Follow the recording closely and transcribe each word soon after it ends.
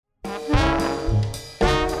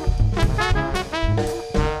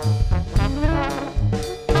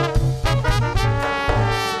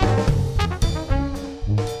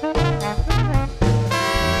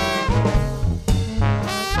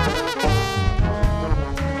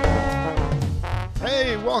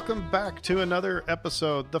welcome back to another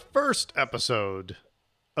episode, the first episode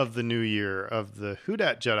of the new year of the Who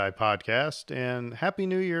Dat Jedi podcast. And Happy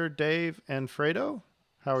New Year, Dave and Fredo.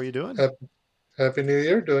 How are you doing? Happy New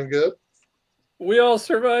Year. Doing good. We all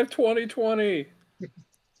survived 2020.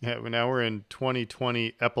 Yeah, now we're in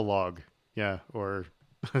 2020 epilogue. Yeah, or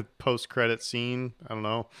post-credit scene. I don't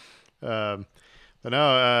know. But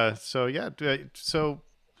no, so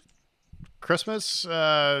Christmas,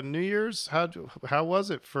 New Year's, how was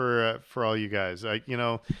it for all you guys?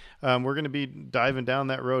 We're going to be diving down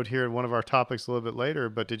that road here in one of our topics a little bit later.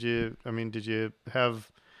 But did you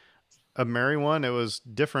have a merry one? It was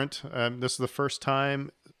different. This is the first time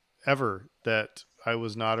ever that I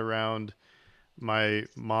was not around my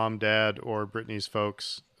mom, dad, or Brittany's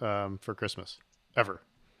folks for Christmas ever.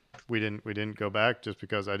 We didn't go back just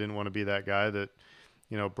because I didn't want to be that guy that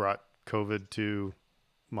brought COVID to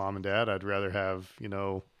mom and dad. I'd rather have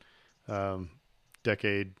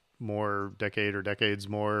decades more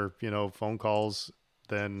phone calls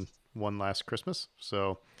than one last Christmas.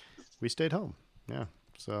 So we stayed home. Yeah.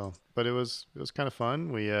 So, but it was kind of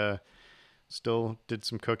fun. We still did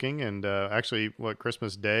some cooking, and actually, what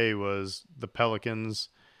Christmas Day was the Pelicans,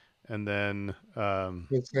 and then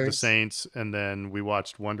the Saints, and then we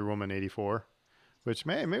watched Wonder Woman 84. Which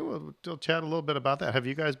maybe we'll chat a little bit about that. Have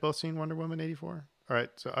you guys both seen Wonder Woman 84? All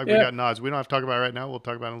right, so we got nods. We don't have to talk about it right now. We'll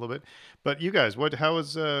talk about it in a little bit. But you guys, how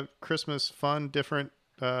was Christmas? Fun, different?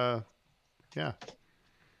 Yeah.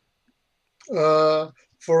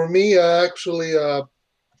 For me, I actually,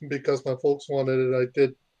 because my folks wanted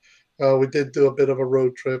it, we did do a bit of a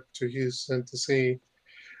road trip to Houston to see.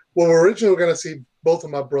 Well, we originally were going to see both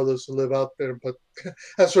of my brothers who live out there, but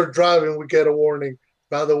as we're driving, we get a warning.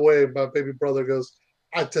 By the way, my baby brother goes,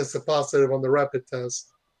 I tested positive on the rapid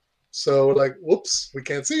test. So we're like, whoops, we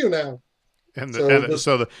can't see you now. And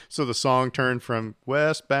so the song turned from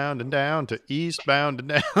westbound and down to eastbound and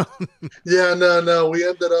down. Yeah, no. We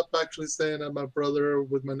ended up actually staying at my brother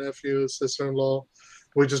with my nephew, sister-in-law.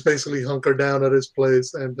 We just basically hunkered down at his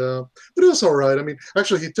place, and but it was all right. I mean,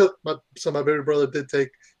 actually, my baby brother did take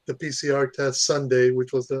the PCR test Sunday,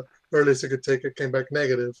 which was the earliest he could take it. Came back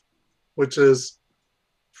negative, which is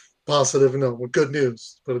positive, good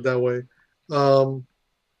news, put it that way.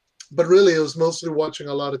 But really, it was mostly watching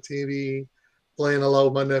a lot of TV, playing a lot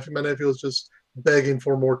with my nephew. My nephew was just begging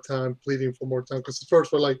for more time, pleading for more time. Because at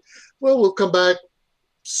first we're like, well, we'll come back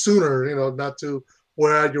sooner, not to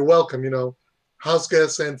where you're welcome. House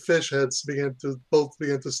guests and fish heads both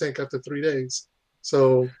began to stink after 3 days.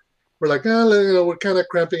 So we're like, we're kind of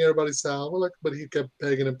cramping everybody's out. We're like, but he kept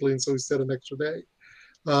begging and pleading, so we stayed an extra day.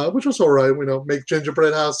 Which was all right. Make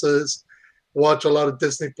gingerbread houses, watch a lot of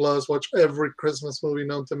Disney Plus, watch every Christmas movie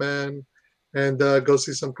known to man, and go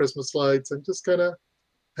see some Christmas lights and just kind of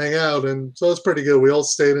hang out. And so it's pretty good. We all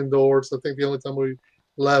stayed indoors. I think the only time we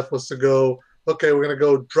left was to go, okay, we're going to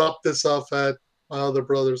go drop this off at my other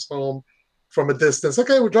brother's home from a distance.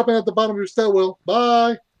 Okay, we're dropping at the bottom of your stairwell.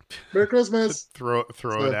 Bye. Merry Christmas. throw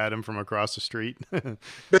it at him from across the street.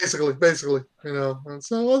 basically, And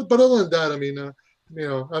so, but other than that, I mean,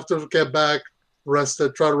 after we get back,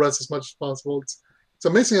 rested, try to rest as much as possible. It's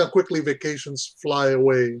amazing how quickly vacations fly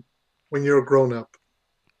away when you're a grown up.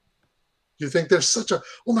 You think there's such a,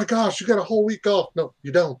 oh my gosh, you got a whole week off. No,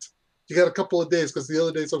 you don't. You got a couple of days because the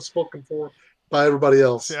other days are spoken for by everybody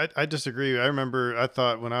else. See, I disagree. I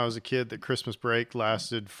thought when I was a kid that Christmas break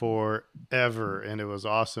lasted forever and it was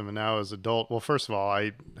awesome. And now as an adult, well, first of all,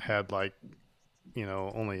 I had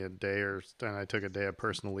only a day and I took a day of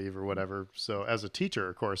personal leave or whatever. So as a teacher,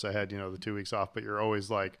 of course, I had, the 2 weeks off, but you're always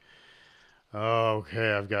like, oh,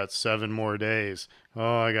 okay, I've got 7 more days.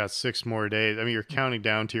 Oh, I got 6 more days. I mean, you're counting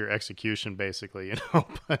down to your execution basically,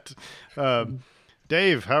 But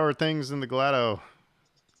Dave, how are things in the Glado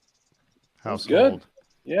household? Good.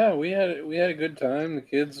 Yeah, we had a good time. The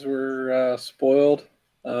kids were spoiled.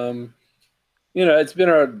 It's been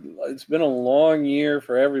a long year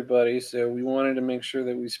for everybody, so we wanted to make sure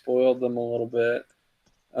that we spoiled them a little bit.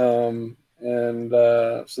 So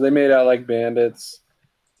they made out like bandits.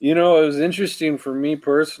 It was interesting for me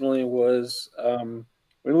personally was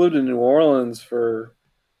we lived in New Orleans for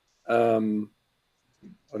 14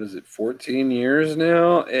 years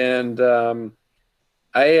now, and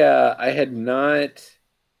I had not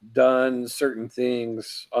done certain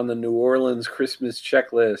things on the New Orleans Christmas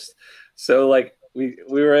checklist. So we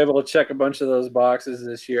were able to check a bunch of those boxes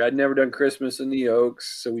this year. I'd never done Christmas in the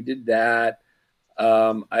Oaks, so we did that.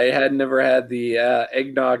 I had never had the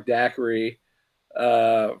eggnog daiquiri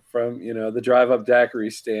from the drive-up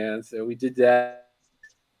daiquiri stand, so we did that.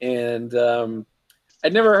 And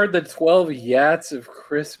I'd never heard the 12 Yats of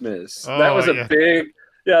Christmas. That was a big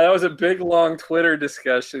Yeah, that was a big long Twitter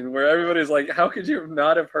discussion where everybody's like, "How could you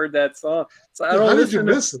not have heard that song?" So Yeah, how did you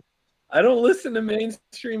miss it? I don't listen to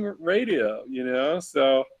mainstream radio, you know.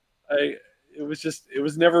 So I it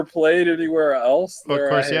was never played anywhere else Well, of where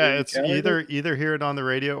I course, had yeah. It's encountered it. either hear it on the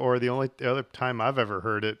radio, or the other time I've ever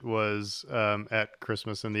heard it was at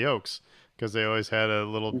Christmas in the Oaks, because they always had a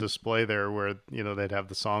little display there where they'd have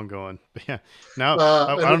the song going. But yeah, now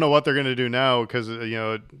I don't And know what they're going to do now, because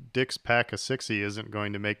Dick's Pack of 60 isn't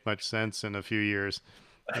going to make much sense in a few years.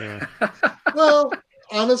 Yeah. well,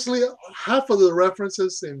 honestly, half of the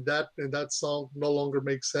references in that song no longer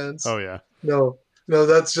make sense. Oh yeah. No, no,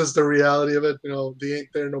 that's just the reality of it. The ain't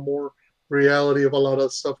there no more reality of a lot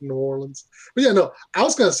of stuff in New Orleans. But yeah, no, I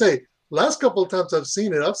was gonna say, last couple of times I've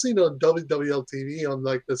seen it on WWL TV on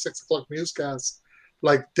like the 6 o'clock newscast,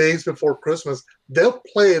 like days before Christmas. They'll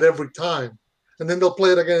play it every time, and then they'll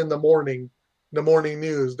play it again in the morning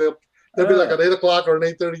news. They'll be like at 8 o'clock or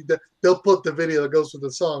 8:30. They'll put the video that goes with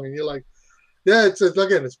the song, and you're like, yeah, it's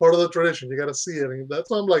again, it's part of the tradition. You got to see it, and that's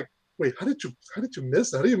why I'm like, wait, how did you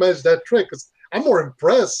miss that? How do you manage that trick? Because I'm more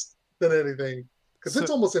impressed than anything, because it's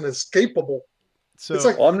So, almost inescapable. It's so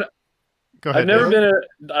like, Well, go I've ahead, never Dave.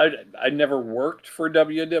 been I never worked for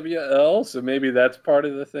WWL, so maybe that's part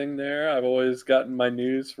of the thing there. I've always gotten my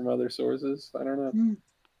news from other sources. I don't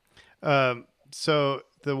know. So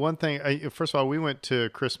the one thing, first of all, we went to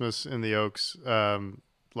Christmas in the Oaks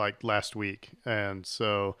like last week, and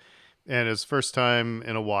it's first time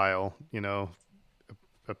in a while.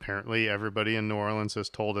 Apparently everybody in New Orleans has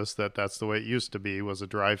told us that that's the way it used to be, was a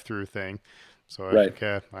drive-through thing. So Right.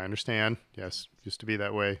 okay, I understand. Yes, used to be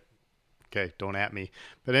that way. Okay, don't at me.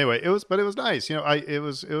 But anyway, it was nice. It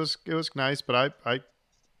was nice, but I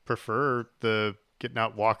prefer the getting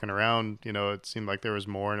out walking around. It seemed like there was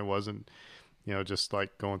more, and it wasn't just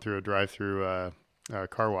like going through a drive-through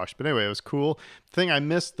car wash. But anyway, it was cool. The thing I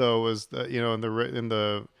missed though was that in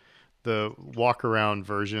the walk around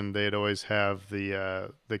version, they'd always have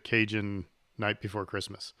the Cajun Night Before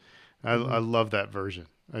Christmas. I love that version.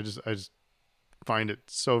 I just find it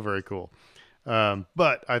so very cool.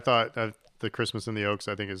 But I thought the Christmas in the Oaks,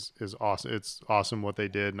 I think is awesome. It's awesome what they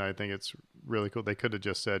did, and I think it's really cool. They could have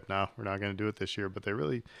just said, "No, we're not going to do it this year," but they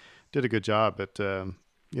really did a good job at putting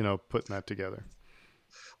that together.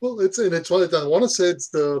 well, it's one of the, I want to say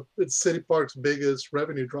it's City Park's biggest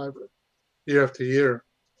revenue driver year after year.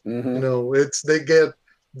 Hmm. It's they get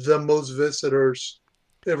the most visitors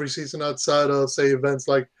every season outside of say events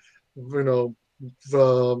like you know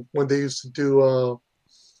when they used to do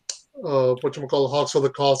what you call Hawks for the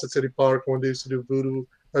Cause at City Park, when they used to do Voodoo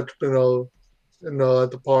at at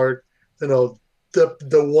the park.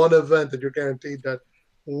 The one event that you're guaranteed that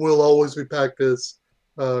will always be packed is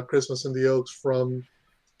Christmas in the Oaks, from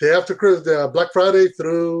day after Black Friday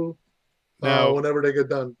through Now, whenever they get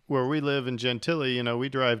done. where we live in Gentilly, we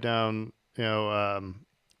drive down,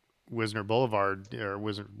 Wisner Boulevard or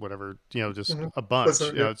Wisner, whatever, just Mm-hmm. a bunch.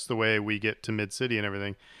 Listen, yeah. It's the way we get to Mid City and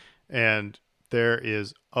everything. And there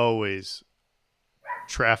is always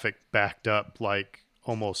traffic backed up, like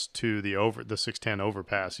almost to the 610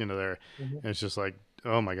 overpass, there. Mm-hmm. And it's just like,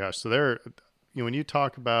 oh my gosh. So there, when you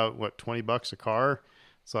talk about what, $20 a car,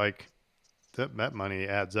 it's like that money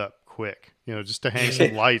adds up quick, just to hang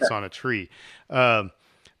some lights on a tree.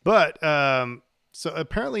 But so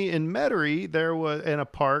apparently in Metairie, there was in a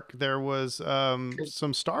park, there was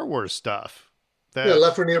some Star Wars stuff Yeah, that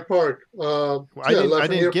Lafreniere Park. I Yeah, didn't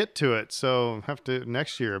Lafreniere. get to it, so have to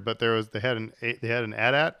next year. But they had an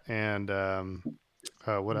AT-AT and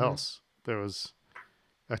what Mhm. else? There was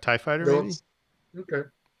a TIE fighter, maybe. Those, okay.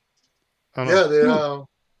 I don't know.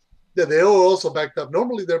 Yeah, they are also backed up.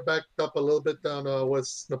 Normally they're backed up a little bit down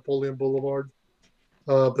West Napoleon Boulevard.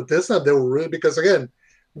 But this time they were really, because again,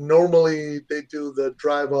 normally they do the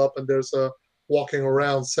drive up and there's a walking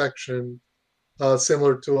around section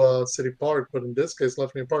similar to City Park, but in this case,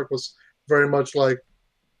 Lafayette Park was very much like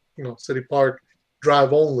City Park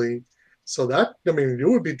drive only. So that, I mean, you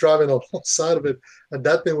would be driving alongside of it, and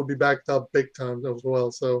that thing would be backed up big time as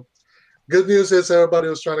well. So good news is everybody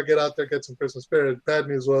was trying to get out there, get some Christmas spirit. Bad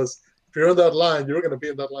news was if you're in that line, you're going to be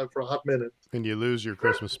in that line for a hot minute. And you lose your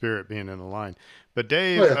Christmas spirit being in the line. But Oh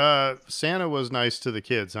Dave, yeah, Santa was nice to the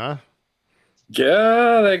kids, huh?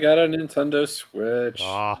 Yeah, they got a Nintendo Switch.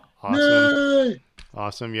 Ah, awesome. yay!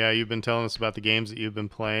 Awesome. Yeah, you've been telling us about the games that you've been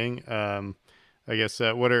playing. I guess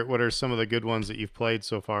what are some of the good ones that you've played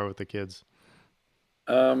so far with the kids?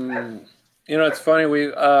 It's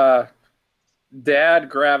funny. Dad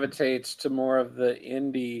gravitates to more of the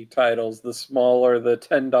indie titles, the smaller, the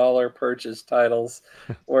 $10 purchase titles,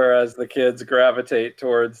 whereas the kids gravitate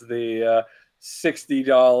towards the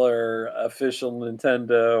 $60 official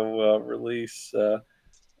Nintendo release.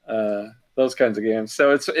 Those kinds of games.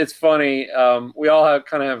 So it's funny. We all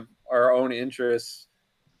have our own interests.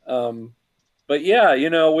 But yeah,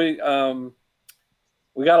 we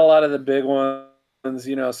got a lot of the big ones.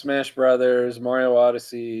 Smash Brothers, Mario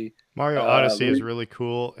Odyssey. Mario Odyssey is really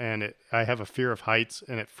cool, and I have a fear of heights,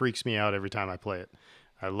 and it freaks me out every time I play it.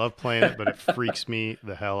 I love playing it, but it freaks me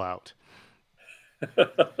the hell out.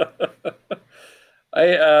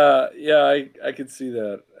 I could see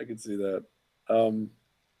that. I could see that.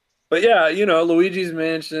 But yeah, Luigi's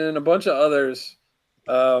Mansion, a bunch of others.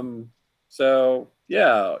 So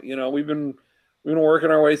yeah, we've been working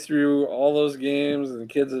our way through all those games, and the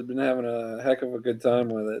kids have been having a heck of a good time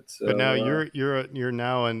with it. So, but now you're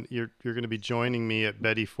now and you're going to be joining me at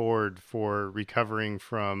Betty Ford for recovering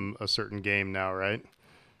from a certain game now, right?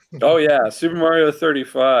 Oh yeah, Super Mario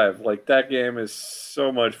 35. Like that game is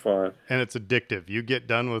so much fun, and it's addictive. You get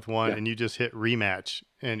done with one, and you just hit rematch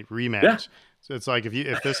and rematch. Yeah. So it's like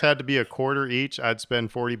if this had to be a quarter each, I'd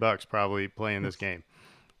spend $40 probably playing this game.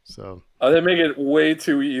 So they make it way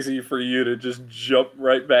too easy for you to just jump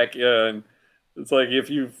right back in. It's like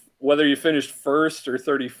whether you finished first or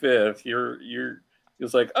 35th, you're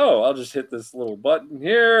it's like, oh, I'll just hit this little button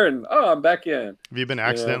here, and I'm back in. Have you been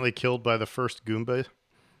accidentally killed by the first Goomba?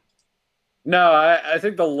 No, I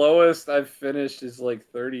think the lowest I've finished is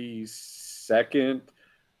like 32nd.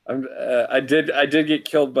 I did get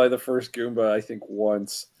killed by the first Goomba, I think,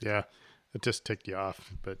 once. Yeah, it just ticked you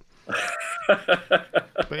off, but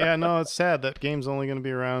but yeah, no, it's sad that game's only going to be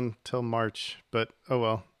around till March. But oh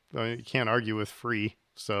well, I mean, you can't argue with free.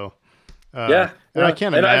 So and I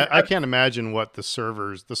can't imagine what the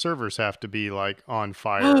servers have to be like on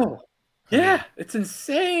fire. Oh. Yeah, it's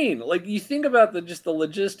insane. Like you think about the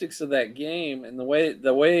logistics of that game and the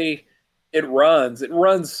way it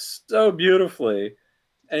runs so beautifully,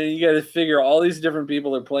 and you got to figure all these different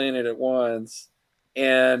people are playing it at once,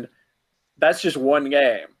 and that's just one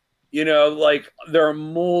game. Like there are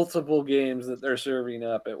multiple games that they're serving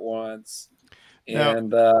up at once. And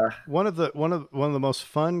now, one of the most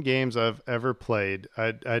fun games I've ever played.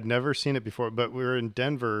 I'd never seen it before, but we were in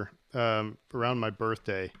Denver around my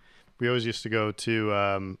birthday. We always used to go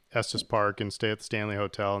to Estes Park and stay at the Stanley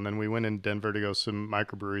Hotel, and then we went in Denver to go some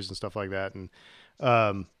microbreweries and stuff like that.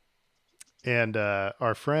 And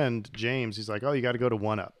our friend James, he's like, "Oh, you got to go to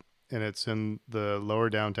One Up," and it's in the lower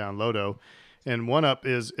downtown Lodo. And One Up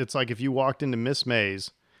it's like if you walked into Miss May's,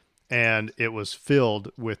 and it was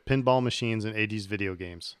filled with pinball machines and 80s video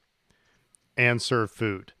games, and served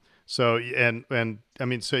food. So and I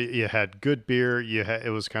mean, so you had good beer.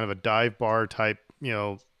 It was kind of a dive bar type,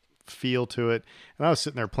 feel to it. And I was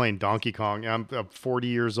sitting there playing Donkey Kong. I'm 40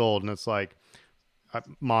 years old, and it's like,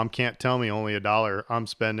 Mom can't tell me only $1. I'm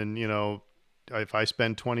spending, if I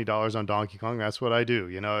spend $20 on Donkey Kong, that's what I do.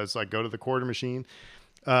 It's like go to the quarter machine.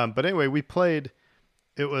 But anyway, we played.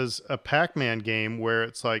 It was a Pac-Man game where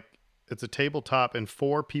it's like it's a tabletop and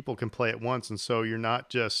 4 people can play at once, and so you're not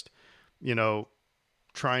just,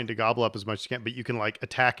 trying to gobble up as much as you can, but you can like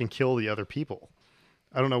attack and kill the other people.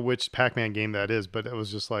 I don't know which Pac-Man game that is, but it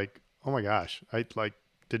was just like, oh my gosh, I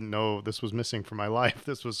didn't know this was missing from my life.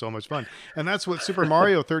 This was so much fun. And that's what Super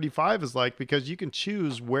Mario 35 is like, because you can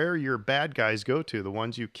choose where your bad guys go to, the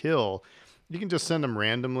ones you kill. You can just send them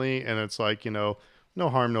randomly, and it's like, no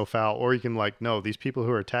harm, no foul. Or you can no, these people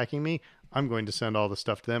who are attacking me, I'm going to send all the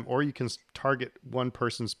stuff to them. Or you can target one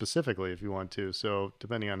person specifically if you want to. So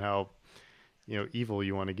depending on how, evil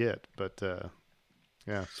you want to get. But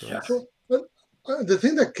yeah. So yeah. The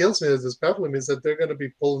thing that kills me is this baffling is that they're going to be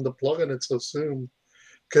pulling the plug on it so soon,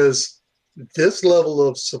 because this level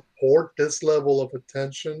of support, this level of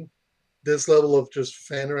attention, this level of just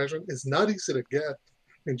fan interaction is not easy to get. I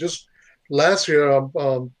mean, just last year,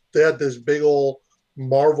 they had this big old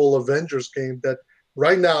Marvel Avengers game that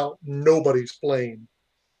right now nobody's playing,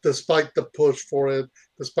 despite the push for it,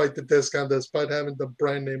 despite the discount, despite having the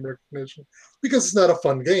brand name recognition, because it's not a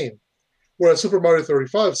fun game. Whereas Super Mario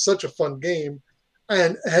 35 is such a fun game,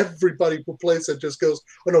 and everybody who plays it just goes,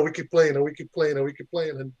 oh no, we keep playing, and we keep playing, and we keep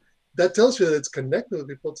playing. And that tells you that it's connected with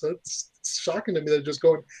people. So it's shocking to me that they're just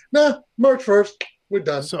going, nah, March 1st, we're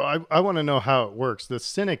done. So I want to know how it works. The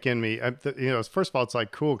cynic in me, first of all, it's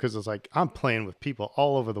like cool because it's like I'm playing with people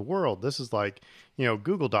all over the world. This is like,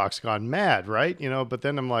 Google Docs gone mad, right? But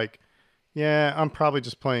then I'm like, yeah, I'm probably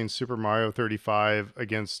just playing Super Mario 35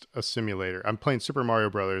 against a simulator. I'm playing Super Mario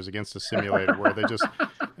Brothers against a simulator where they just,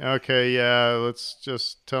 okay, yeah, let's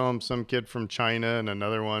just tell them some kid from China and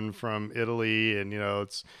another one from Italy. And,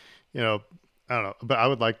 it's, I don't know, but I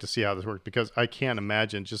would like to see how this works, because I can't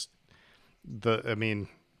imagine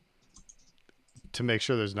to make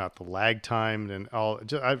sure there's not the lag time and all.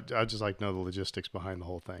 I just like to know the logistics behind the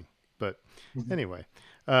whole thing. But anyway,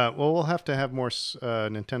 well, we'll have to have more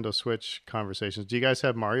Nintendo Switch conversations. Do you guys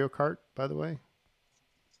have Mario Kart, by the way?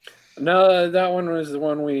 No, that one was the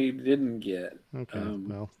one we didn't get. Okay,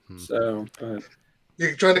 well. So, but...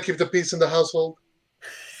 You're trying to keep the peace in the household?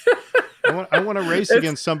 I want to race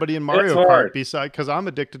against somebody in Mario Kart because I'm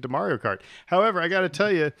addicted to Mario Kart. However, I got to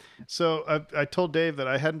tell you, so I told Dave that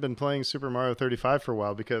I hadn't been playing Super Mario 35 for a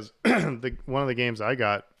while because one of the games I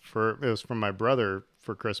got it was from my brother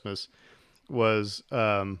for Christmas was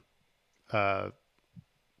PGA.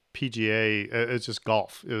 It's just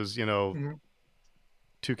golf. It was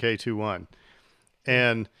 2K21,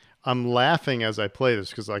 and I'm laughing as I play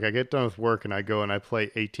this because like I get done with work and I go and I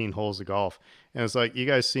play 18 holes of golf, and it's like, you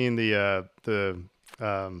guys seen the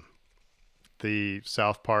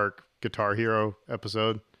South Park Guitar Hero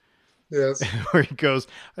episode? Yes. Where he goes,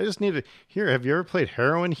 I just need to have you ever played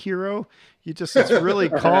Heroin Hero? It's really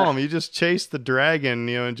calm. You just chase the dragon,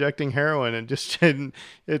 injecting heroin and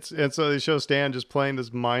so they show Stan just playing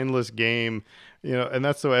this mindless game, and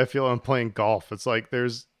that's the way I feel when I'm playing golf. It's like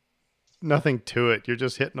there's nothing to it. You're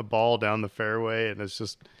just hitting a ball down the fairway and it's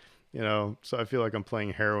just, so I feel like I'm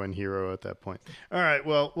playing Heroin Hero at that point. All right.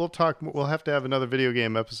 Well, we'll have to have another video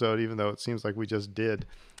game episode, even though it seems like we just did.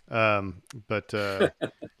 But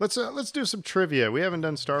let's do some trivia. We haven't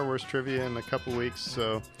done Star Wars trivia in a couple weeks,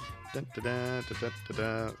 so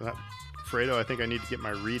Fredo, I think I need to get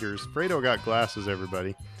my readers. Fredo got glasses,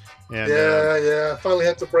 everybody. And, I finally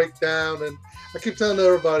had to break down, and I keep telling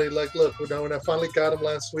everybody, like, look, when I finally got them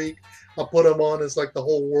last week, I put them on. It's like the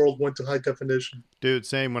whole world went to high definition. Dude,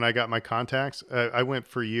 same. When I got my contacts, I went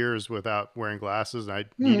for years without wearing glasses, and I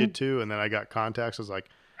needed to, and then I got contacts. I was like,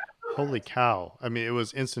 holy cow. I mean, it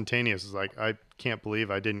was instantaneous. It's like, I can't believe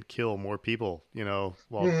I didn't kill more people,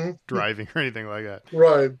 while driving or anything like that.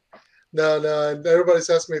 Right. No. And everybody's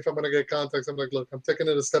asking me if I'm going to get contacts. I'm like, look, I'm taking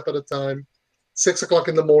it a step at a time. 6 o'clock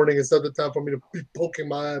in the morning is not the time for me to be poking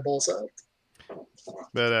my eyeballs out.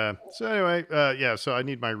 But so anyway, so I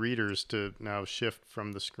need my readers to now shift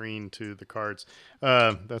from the screen to the cards.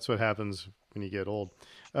 That's what happens when you get old.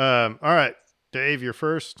 All right, Dave, you're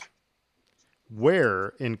first.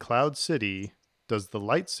 Where in Cloud City does the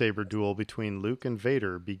lightsaber duel between Luke and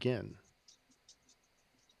Vader begin?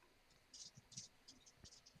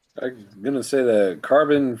 I'm going to say the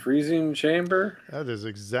carbon freezing chamber. That is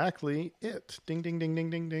exactly it. Ding, ding, ding, ding,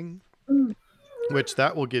 ding, ding. Which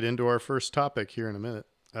that will get into our first topic here in a minute.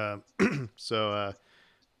 So,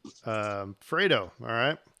 Fredo, all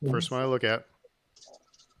right? First one I look at.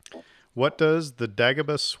 What does the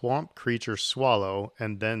Dagobah swamp creature swallow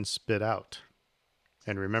and then spit out?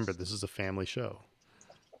 And remember, this is a family show.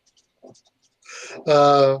 It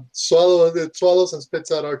swallows and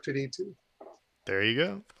spits out R2-D2. There you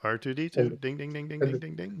go. R2-D2. Ding, ding, ding, ding, ding,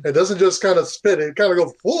 ding, ding. It doesn't just kind of spit. It kind of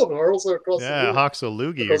goes full and hurls across the room. Hawks a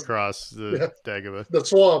loogie across the Dagobah. The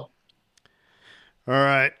swamp. All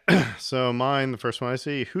right. So mine, the first one I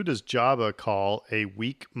see. Who does Jabba call a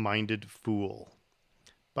weak-minded fool?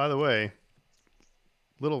 By the way,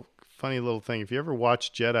 funny little thing. If you ever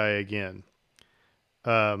watch Jedi again,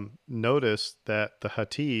 notice that the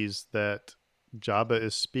Huttese that Jabba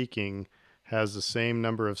is speaking has the same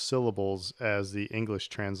number of syllables as the English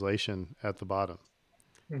translation at the bottom.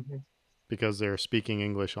 Because they're speaking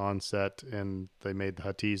English on set and they made the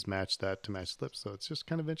Huttese match that to match lips. So it's just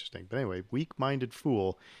kind of interesting. But anyway, weak-minded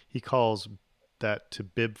fool, he calls that to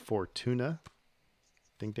Bib Fortuna.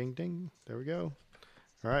 Ding, ding, ding. There we go.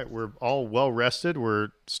 All right, we're all well rested. We're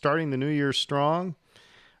starting the new year strong.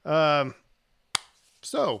 So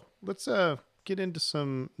let's get into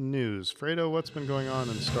some news. Fredo, what's been going on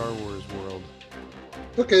in the Star Wars world?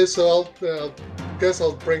 Okay, so I'll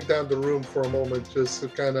bring down the room for a moment just to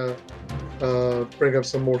kind of bring up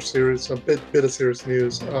some more serious, a bit of serious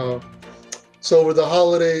news. So over the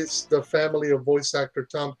holidays, the family of voice actor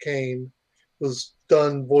Tom Kane, who's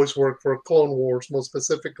done voice work for Clone Wars, most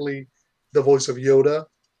specifically the voice of Yoda,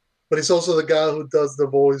 but he's also the guy who does the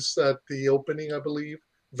voice at the opening, I believe,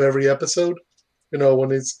 of every episode.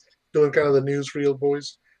 When he's doing kind of the newsreel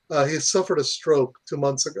voice. He suffered a stroke 2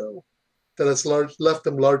 months ago that has left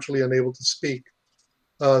him largely unable to speak.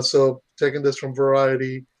 So taking this from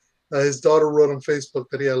Variety, his daughter wrote on Facebook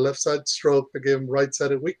that he had a left-side stroke that gave him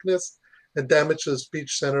right-sided weakness and damage to the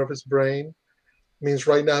speech center of his brain. It means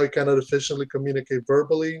right now he cannot efficiently communicate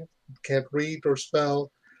verbally, can't read or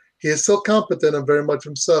spell. He is still competent and very much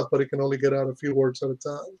himself, but he can only get out a few words at a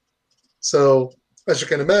time. So as you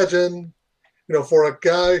can imagine, for a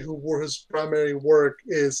guy where his primary work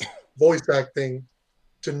is voice acting,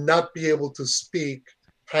 to not be able to speak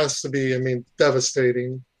has to be, I mean,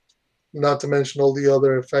 devastating. Not to mention all the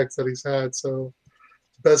other effects that he's had. So,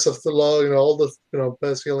 best of the law, all the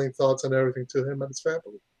best healing thoughts and everything to him and his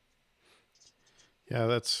family. Yeah,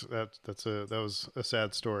 that was a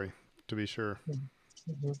sad story, to be sure.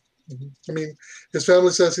 Mm-hmm. Mm-hmm. I mean, his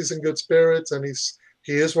family says he's in good spirits, and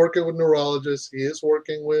he is working with neurologists. He is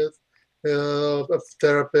working with a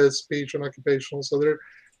therapist, speech and occupational. So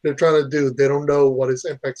they're trying to do. They don't know what his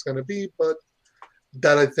impact's going to be, but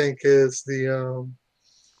that I think is the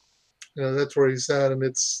that's where he's at, and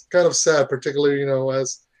it's kind of sad, particularly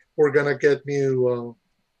as we're gonna get new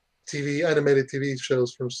animated TV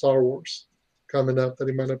shows from Star Wars coming up that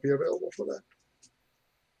he might not be available for that.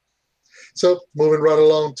 So moving right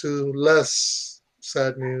along to less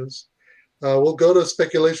sad news, we'll go to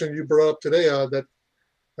speculation you brought up today that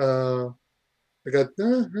I got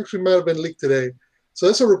actually might have been leaked today. So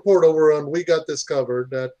there's a report over on We Got Discovered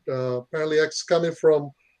that apparently it's coming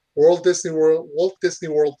from Walt Disney World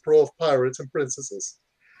Pro of Pirates and Princesses,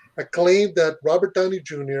 a claim that Robert Downey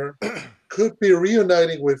Jr. could be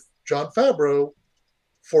reuniting with Jon Favreau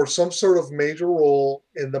for some sort of major role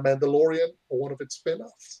in The Mandalorian or one of its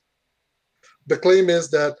spin-offs. The claim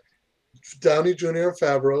is that Downey Jr. and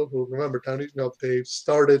Favreau, who remember they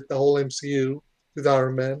started the whole MCU with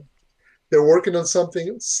Iron Man. They're working on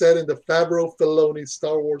something set in the Favreau-Filoni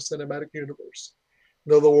Star Wars cinematic universe.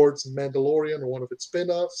 In other words, Mandalorian or one of its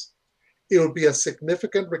spin-offs. It would be a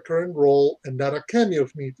significant recurring role and not a cameo,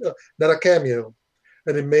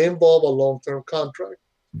 and it may involve a long-term contract.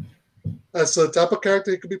 As to the type of character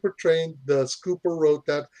he could be portraying, the scooper wrote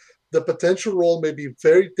that the potential role may be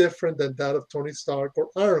very different than that of Tony Stark or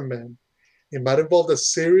Iron Man. It might involve a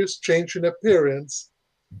serious change in appearance,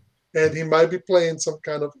 and he might be playing some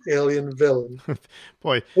kind of alien villain.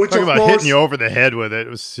 Boy, talk about hitting you over the head with it. It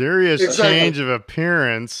was serious change of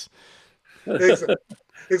appearance.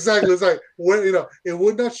 Exactly. It's like, it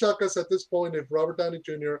would not shock us at this point if Robert Downey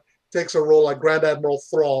Jr. takes a role like Grand Admiral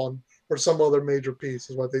Thrawn or some other major piece,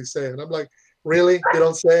 is what they say. And I'm like, really? You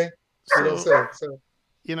don't say? You don't say. So.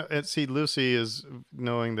 And see, Lucy is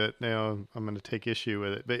knowing that now I'm going to take issue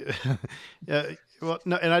with it, but well,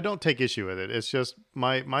 no, and I don't take issue with it. It's just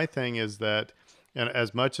my thing is that, and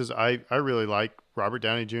as much as I really like Robert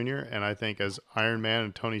Downey Jr. and I think as Iron Man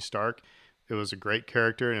and Tony Stark, it was a great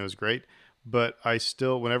character and it was great. But I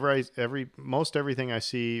still, whenever most everything I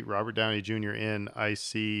see Robert Downey Jr. in, I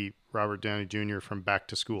see Robert Downey Jr. from Back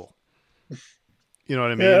to School. You know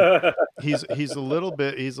what I mean? Yeah. He's a little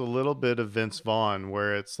bit of Vince Vaughn,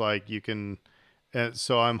 where it's like you can, and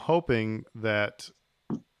so I'm hoping that,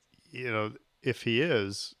 if he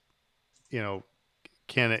is,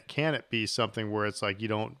 can it be something where it's like you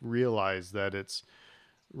don't realize that it's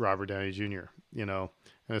Robert Downey Jr. And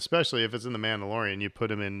especially if it's in The Mandalorian, you put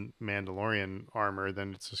him in Mandalorian armor,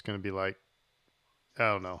 then it's just going to be like, I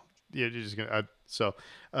don't know, you're just gonna.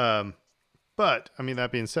 But I mean,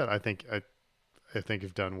 that being said, I think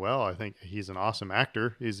you've done well. I think he's an awesome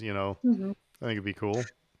actor. He's, Mm-hmm. I think it'd be cool.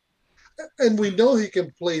 And we know he can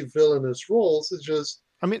play villainous roles. It's just,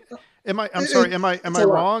 I mean, am I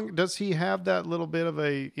wrong? Does he have that little bit of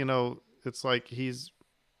a, it's like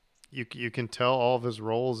you can tell all of his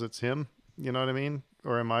roles, it's him, you know what I mean?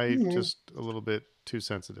 Or am I just a little bit too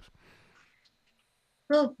sensitive?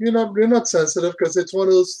 No, you're not sensitive, because it's one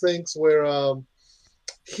of those things where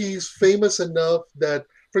he's famous enough that,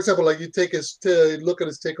 for example, like you look at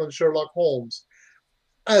his take on Sherlock Holmes.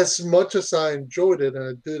 As much as I enjoyed it, and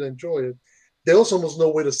I did enjoy it, there was almost no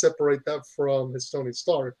way to separate that from his Tony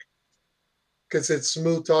Stark, because it's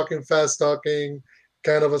smooth talking, fast talking,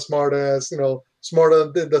 kind of a smart ass,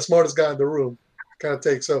 smarter than the smartest guy in the room kind of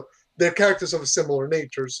take. So they're characters of a similar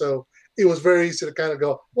nature. So it was very easy to kind of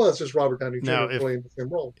go, well, it's just Robert Downey Jr. playing the same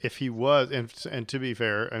role. If he was, and to be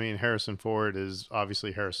fair, I mean, Harrison Ford is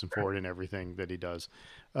obviously Harrison Ford in everything that he does.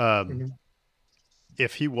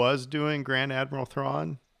 If he was doing Grand Admiral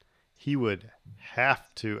Thrawn, he would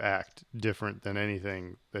have to act different than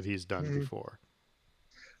anything that he's done before,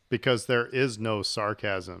 because there is no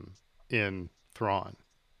sarcasm in Thrawn.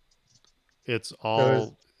 It's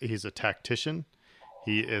all, he's a tactician.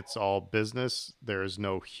 It's all business. There's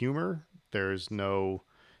no humor. There's no,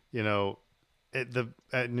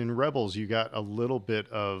 in Rebels, you got a little bit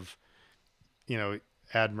of,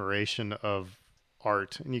 admiration of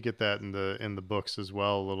art, and you get that in the books as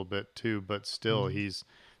well a little bit too. But still, he's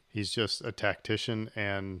just a tactician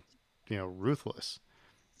and ruthless.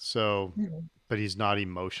 So, but he's not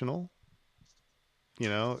emotional.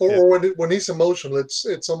 Or when he's emotional,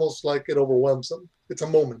 it's almost like it overwhelms him. It's a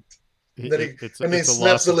moment. He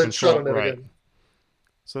snaps the lid shut on it again.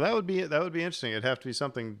 So that would be interesting. It'd have to be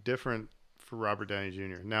something different for Robert Downey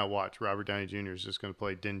Jr. Now watch, Robert Downey Jr. is just going to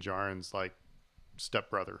play Din Djarin's like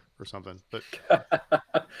stepbrother or something. But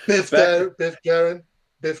Biff Jarin.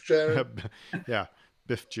 yeah,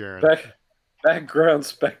 Biff Jarin. Background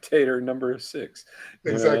spectator number 6.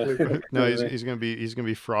 Exactly. No, he's going to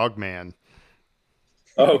be Frogman.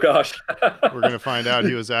 Oh gosh. We're going to find out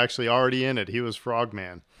he was actually already in it. He was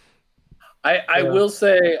Frogman. I will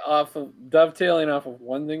say, dovetailing off of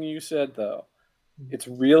one thing you said, though, it's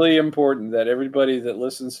really important that everybody that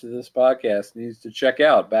listens to this podcast needs to check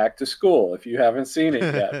out Back to School if you haven't seen it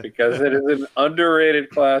yet, because it is an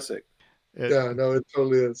underrated classic. It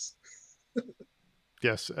totally is.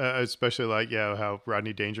 Yes, especially like how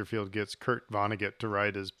Rodney Dangerfield gets Kurt Vonnegut to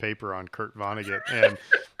write his paper on Kurt Vonnegut, and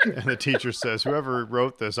the teacher says, "Whoever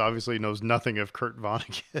wrote this obviously knows nothing of Kurt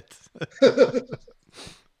Vonnegut."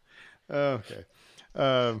 Okay.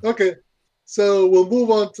 Okay. So we'll move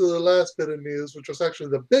on to the last bit of news, which was actually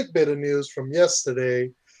the big bit of news from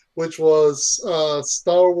yesterday, which was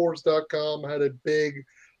StarWars.com had a big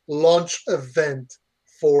launch event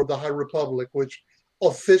for the High Republic, which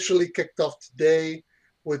officially kicked off today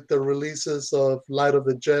with the releases of Light of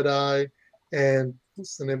the Jedi and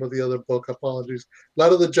what's the name of the other book? Apologies.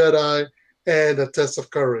 Light of the Jedi and A Test of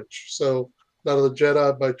Courage. So Light of the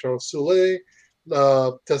Jedi by Charles Soule,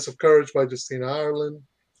 Test of Courage by Justina Ireland.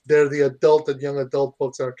 They're the adult and young adult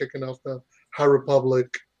books that are kicking off the High Republic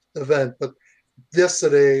event. But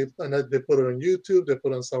yesterday, and they put it on YouTube, they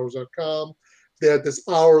put it on StarWars.com, they had this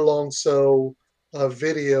hour-long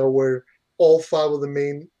video where all 5 of the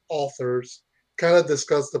main authors kind of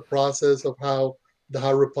discussed the process of how the High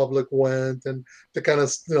Republic went, and they kind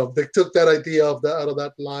of, they took that idea out of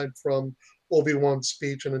that line from Obi-Wan's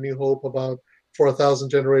speech in A New Hope about for 1,000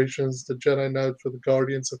 generations, the Jedi Knight for the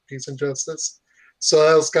guardians of peace and justice. So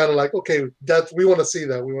that was kind of like, okay, we want to see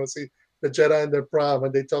that. We want to see the Jedi in their prime,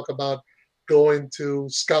 and they talk about going to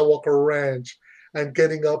Skywalker Ranch and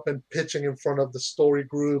getting up and pitching in front of the story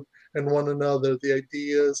group and one another the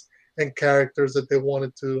ideas and characters that they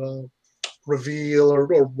wanted to reveal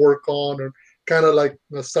or work on, or kind of like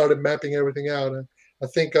started mapping everything out. And I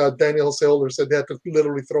think Daniel Jose Older said they had to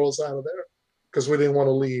literally throw us out of there because we didn't want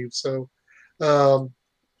to leave. So and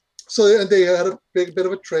they had a big bit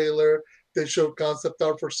of a trailer. They showed concept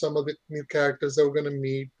art for some of the new characters that we're going to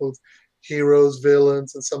meet, both heroes,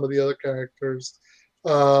 villains, and some of the other characters.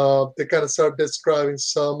 They kind of started describing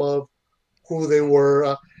some of who they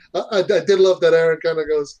were. I did love that Aaron kind of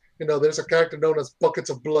goes, there's a character known as Buckets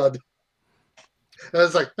of Blood. And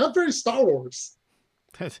it's like, not very Star Wars.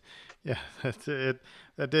 Yeah, that's it.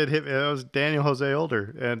 That did hit me. That was Daniel Jose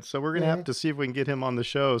Older. And so we're going to have to see if we can get him on the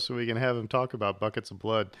show so we can have him talk about Buckets of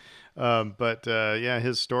Blood. But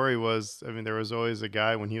his story was, there was always a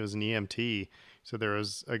guy when he was an EMT. So there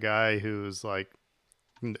was a guy who was like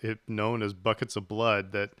known as Buckets of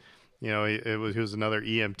Blood that, he was another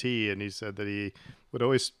EMT. And he said that he would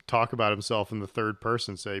always talk about himself in the third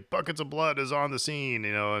person, say, Buckets of Blood is on the scene,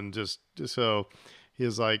 and just so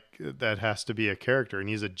he's like, that has to be a character. And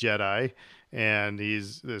he's a Jedi. And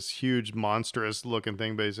he's this huge, monstrous looking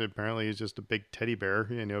thing, but apparently he's just a big teddy bear,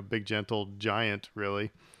 a big, gentle giant,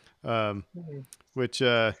 really. Which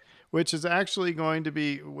is actually going to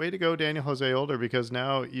be way to go, Daniel Jose Older, because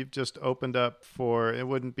now you've just opened up for, it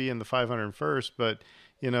wouldn't be in the 501st, but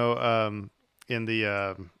in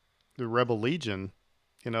the Rebel Legion,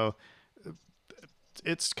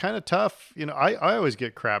 it's kind of tough. I always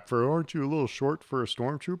get crap for, aren't you a little short for a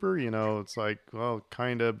stormtrooper? It's like, well,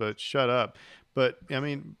 kind of, but shut up. But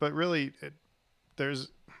but really,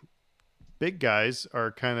 there's big guys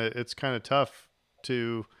are it's kind of tough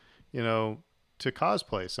to, to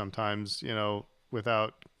cosplay sometimes,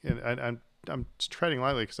 without, and I'm treading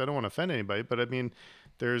lightly because I don't want to offend anybody, but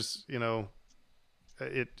there's,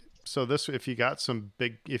 so this, if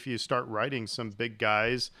you start writing some big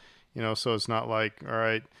guys, so it's not like, all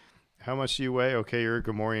right, how much do you weigh? Okay, you're a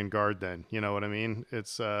Gamorrean guard then. You know what I mean?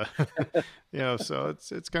 It's, so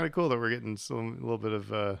it's kind of cool that we're getting a little bit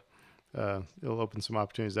of, it'll open some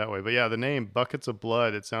opportunities that way. But yeah, the name Buckets of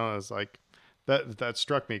Blood, it sounds like that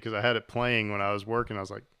struck me because I had it playing when I was working. I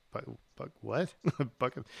was like, what?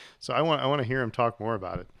 Bucket. So I want to hear him talk more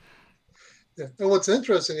about it. Yeah. And what's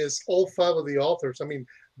interesting is all 5 of the authors,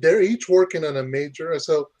 they're each working on a major.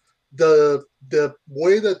 So the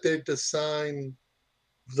way that they design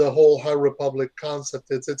the whole High Republic concept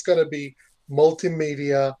is it's going to be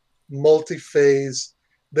multimedia, multi-phase.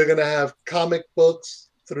 They're going to have comic books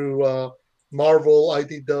through Marvel,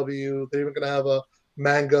 IDW. They're even going to have a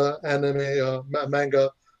manga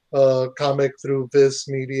comic through Viz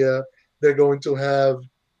Media. They're going to have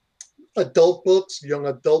adult books, young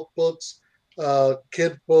adult books,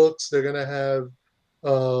 kid books. They're gonna have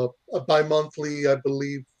a bi-monthly, I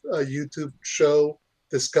believe, YouTube show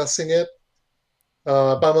discussing it.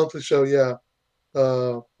 Bi-monthly show, yeah.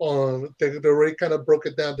 On they already kind of broke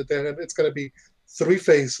it down that it's going to be three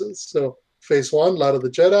phases. So phase one, Light of the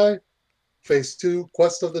Jedi. Phase two,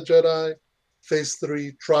 Quest of the Jedi. Phase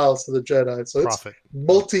three, Trials of the Jedi. So it's Profit.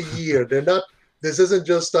 multi-year. They're not. This isn't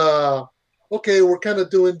just okay. We're kind of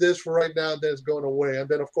doing this for right now, and then it's going away. And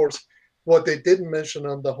then of course, what they didn't mention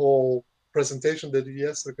on the whole presentation they did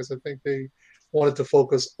yesterday, because I think they wanted to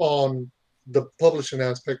focus on the publishing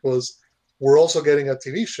aspect, was we're also getting a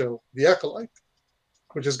TV show, The Acolyte,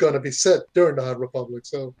 which is going to be set during the High Republic.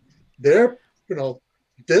 So they're,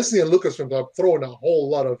 Disney and Lucasfilm are throwing a whole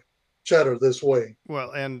lot of chatter this way.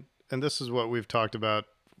 Well, and this is what we've talked about.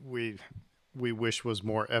 We wish was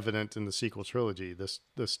more evident in the sequel trilogy.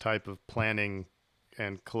 This type of planning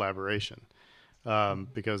and collaboration,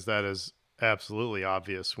 because that is absolutely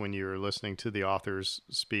obvious when you're listening to the authors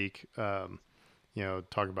speak. Talk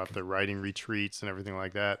about the writing retreats and everything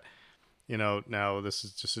like that. Now this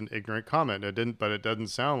is just an ignorant comment. But it doesn't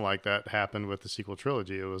sound like that happened with the sequel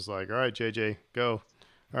trilogy. It was like, all right, JJ, go.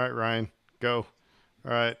 All right, Ryan, go.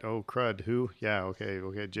 All right. Oh, crud. Who? Yeah. Okay.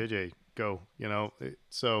 JJ, go.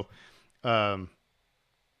 So,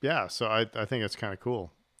 yeah. So I think it's kind of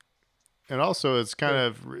cool. And also it's kind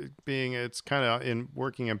of in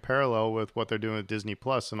working in parallel with what they're doing with Disney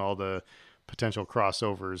Plus and all the potential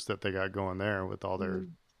crossovers that they got going there with all their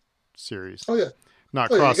series. Oh yeah. Not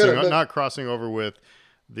crossing over with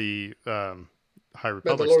the High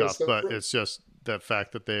Republic stuff, but right. It's just the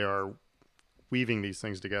fact that they are weaving these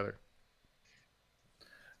things together.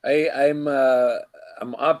 I'm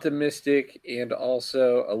optimistic and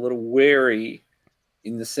also a little wary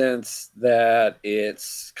in the sense that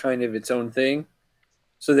it's kind of its own thing.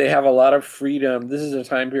 So they have a lot of freedom. This is a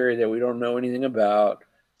time period that we don't know anything about.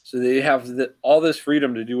 So they have all this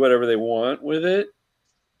freedom to do whatever they want with it.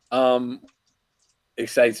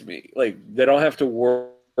 Excites me. Like, they don't have to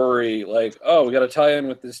worry, like, oh, we got to tie in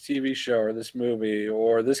with this TV show or this movie,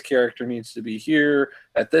 or this character needs to be here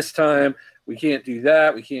at this time. We can't do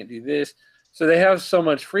that. We can't do this. So they have so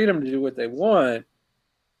much freedom to do what they want.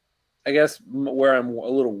 I guess where I'm a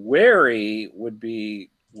little wary would be,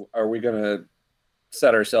 are we going to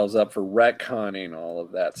set ourselves up for retconning all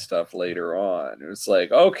of that stuff later on? It's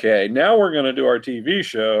like, okay, now we're going to do our TV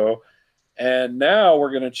show, and now we're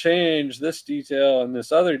going to change this detail and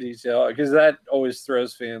this other detail, because that always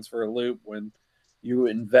throws fans for a loop when you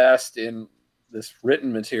invest in this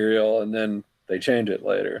written material and then they change it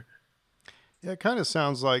later. Yeah, it kind of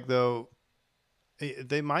sounds like, though,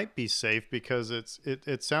 they might be safe, because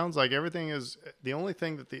it sounds like everything is, the only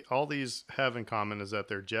thing that all these have in common is that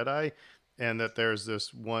they're Jedi and that there's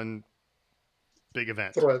this one big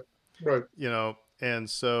event. Right. And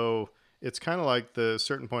so it's kind of like the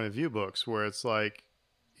Certain Point of View books, where it's like,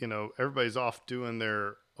 everybody's off doing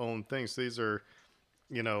their own things. These are,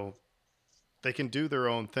 they can do their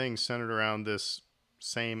own things centered around this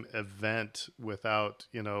same event without,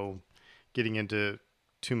 getting into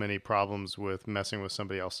too many problems with messing with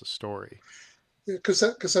somebody else's story. Because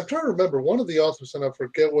I'm trying to remember, one of the authors, and I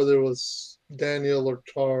forget whether it was Daniel or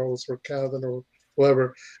Charles or Kevin or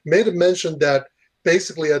whoever, made a mention that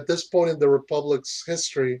basically at this point in the Republic's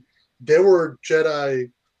history, there were Jedi,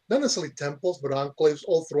 not necessarily temples, but enclaves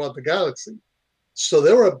all throughout the galaxy. So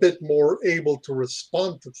they were a bit more able to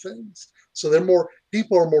respond to things. So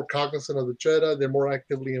people are more cognizant of the Jedi. They're more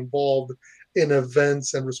actively involved in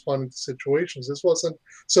events and responding to situations. This wasn't,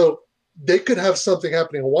 so they could have something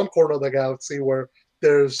happening in one corner of the galaxy where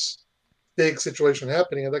there's big situation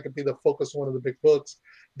happening, and that could be the focus of one of the big books.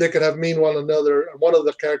 They could have, meanwhile, one of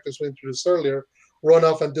the characters we introduced earlier run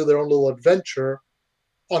off and do their own little adventure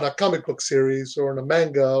on a comic book series or in a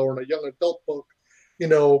manga or in a young adult book,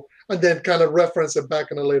 and then kind of reference it back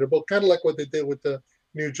in a later book, kind of like what they did with the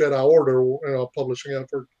New Jedi Order, publishing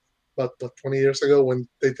effort about 20 years ago when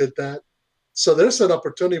they did that. So there's an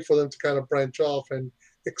opportunity for them to kind of branch off and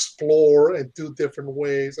explore and do different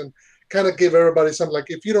ways and kind of give everybody something, like,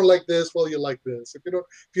 if you don't like this, well, you like this. If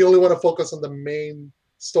you only want to focus on the main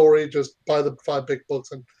story, just buy the 5 big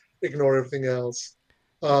books and ignore everything else.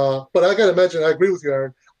 But I gotta imagine, I agree with you,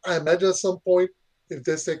 Aaron. I imagine at some point, if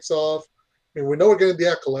this takes off, we know we're getting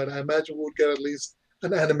The Acolyte. I imagine we'll get at least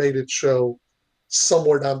an animated show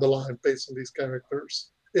somewhere down the line based on these characters,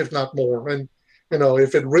 if not more. And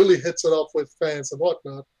if it really hits it off with fans and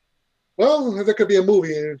whatnot, well, there could be a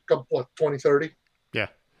movie in 2030. Yeah.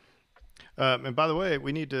 And by the way,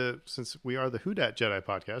 we need to, since we are the Who Dat Jedi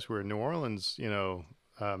podcast, we're a New Orleans,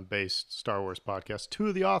 based Star Wars podcast. 2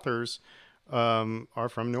 of the authors are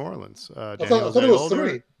from New Orleans. I Daniel thought it was Older,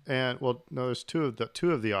 three. and well, no, there's two of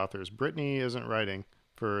the authors. Brittany isn't writing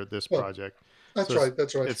for this Oh, project, that's so right.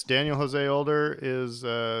 That's right. it's Daniel Jose Older is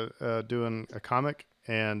doing a comic,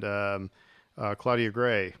 and Claudia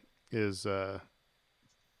Gray is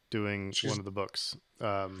doing She's one of the books.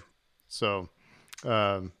 So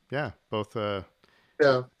yeah, both.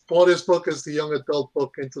 Yeah. Claudia's book is the young adult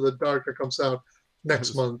book Into the Dark that comes out It next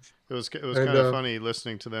was month. it was And kind of funny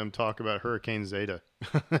listening to them talk about Hurricane Zeta.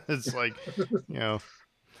 It's like, you know,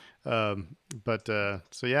 but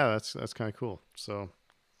so yeah, that's kind of cool. So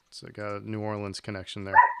it's got a New Orleans connection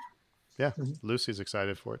there. Yeah, Mhm. Lucy's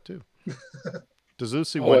excited for it too. Does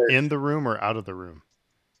Lucy Oh, want wait. in the room or out of the room?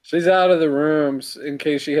 She's out of the rooms in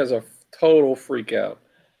case she has a total freak out.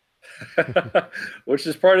 Which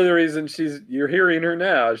is part of the reason you're hearing her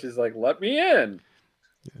now. She's like, let me in.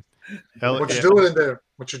 what Yeah, you doing in there?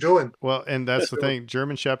 What you doing? well, and that's the thing.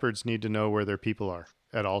 German Shepherds need to know where their people are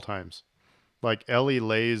at all times. Like Ellie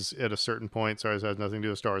lays at a certain point. Sorry, this has nothing to do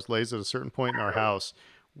with stars. Lays at a certain point in our house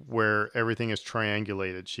where everything is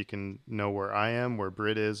triangulated. She can know where I am, where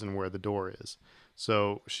Britt is, and where the door is.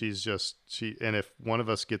 So and if one of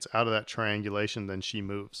us gets out of that triangulation, then she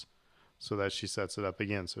moves, so that she sets it up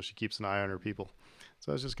again. So she keeps an eye on her people.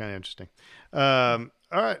 So it's just kind of interesting. All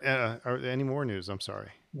right. Are there any more news? I'm sorry.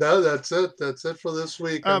 No, that's it. That's it for this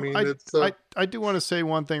week. I mean, it's I do want to say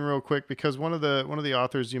one thing real quick, because one of the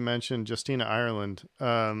authors you mentioned, Justina Ireland.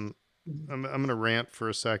 I'm going to rant for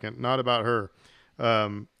a second, not about her,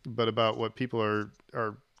 but about what people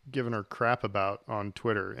are giving her crap about on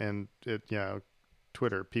Twitter, and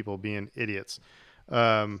Twitter people being idiots.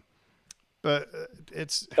 But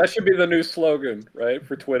that should be the new slogan, right,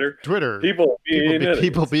 for Twitter. Twitter, people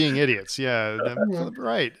being idiots. Yeah,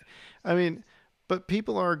 right. I mean, but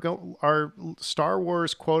people are Star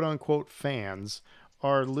Wars quote unquote fans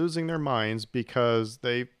are losing their minds because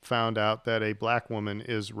they found out that a black woman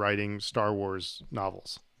is writing Star Wars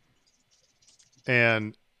novels,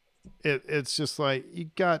 and it's just like, you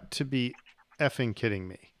got to be effing kidding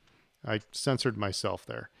me. I censored myself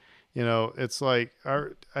there. It's like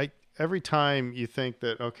every time you think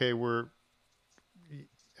that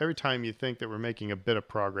every time you think that we're making a bit of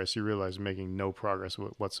progress, you realize we're making no progress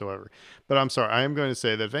whatsoever. But I'm sorry, I am going to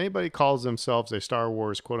say that if anybody calls themselves a Star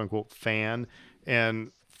Wars quote unquote fan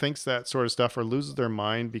and thinks that sort of stuff, or loses their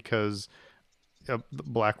mind because a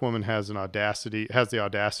black woman has the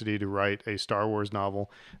audacity to write a Star Wars novel,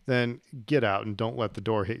 then get out and don't let the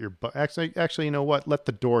door hit your butt. Actually, you know what? Let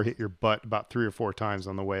the door hit your butt about 3 or 4 times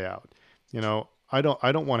on the way out. I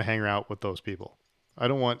don't want to hang out with those people. I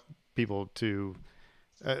don't want people to.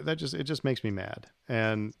 It just makes me mad,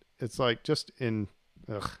 and it's like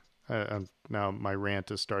now my rant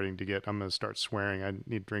is starting to get. I'm going to start swearing. I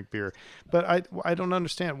need to drink beer, but I don't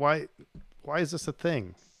understand why is this a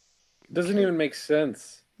thing? It doesn't even make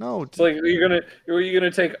sense. No, it's like, are you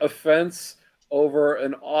gonna take offense over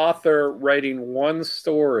an author writing one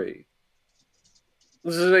story?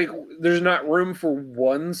 This is like, there's not room for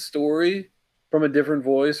one story from a different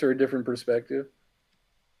voice or a different perspective.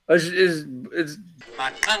 It's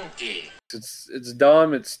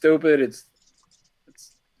dumb. It's stupid.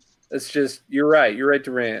 It's just, you're right. You're right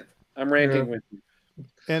to rant. I'm ranting with you.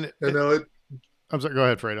 And I'm sorry. Go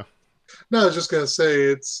ahead, Fredo. No, I was just gonna say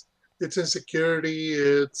it's insecurity.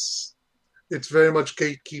 It's very much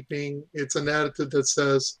gatekeeping. It's an attitude that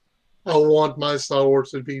says, I want my Star Wars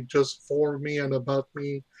to be just for me and about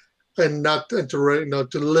me, and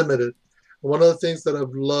to limit it. One of the things that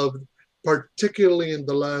I've loved, particularly in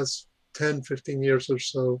the last 10, 15 years or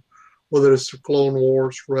so, whether it's Clone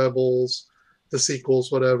Wars, Rebels, the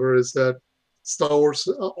sequels, whatever, is that Star Wars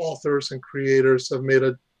authors and creators have made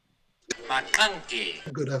a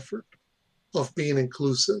good effort of being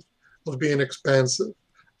inclusive, of being expansive,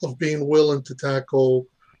 of being willing to tackle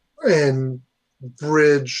and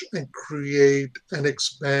bridge and create and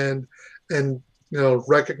expand and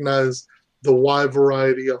recognize the wide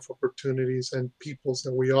variety of opportunities and peoples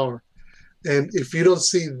that we are. And if you don't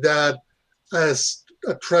see that as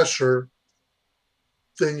a treasure,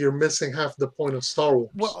 then you're missing half the point of Star Wars.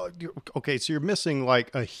 Well, okay, so you're missing like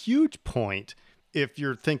a huge point if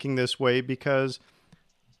you're thinking this way, because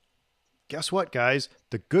guess what, guys?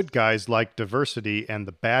 The good guys liked diversity and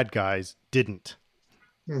the bad guys didn't.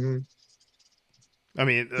 Mm-hmm. I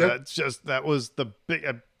mean, that was the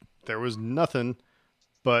big, there was nothing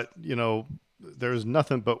but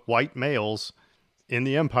white males in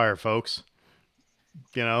the Empire, folks.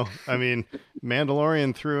 I mean,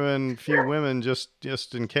 Mandalorian threw in a few women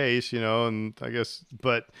just in case, and I guess,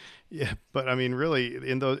 but I mean, really,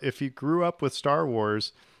 if you grew up with Star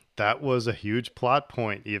Wars, that was a huge plot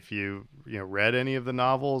point. If you read any of the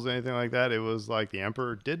novels, anything like that, it was like the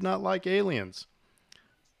Emperor did not like aliens.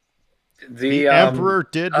 The Emperor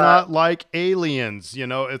did not like aliens.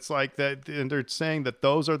 It's like that, and they're saying that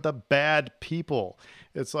those are the bad people.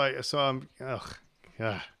 It's like, so I'm, ugh,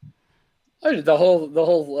 yeah. The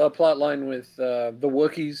whole plot line with the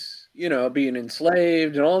Wookiees, being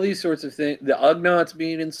enslaved and all these sorts of things. The Ugnaughts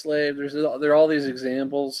being enslaved. There are all these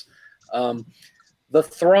examples. The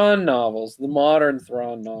Thrawn novels, the modern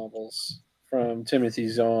Thrawn novels from Timothy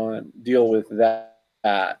Zahn deal with that,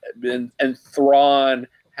 and Thrawn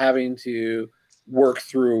having to work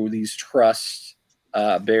through these trust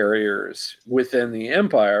barriers within the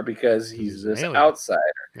Empire because he's this outsider.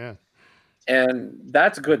 Yeah. And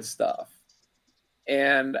that's good stuff.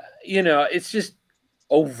 And, it's just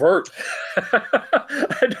overt.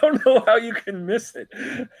 I don't know how you can miss it.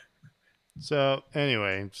 So,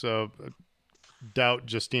 anyway,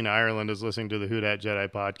 doubt Justina Ireland is listening to the Who Dat Jedi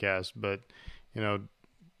podcast, but, and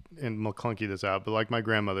McClunky this out, but like my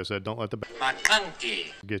grandmother said, don't let the McClunky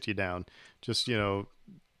get you down. Just,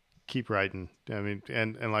 keep writing. I mean,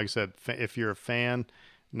 and like I said, if you're a fan,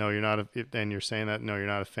 no, you're not, and you're saying that, no, you're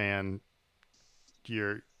not a fan.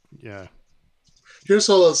 Yeah. Here's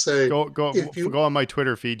all I'll say. Go on my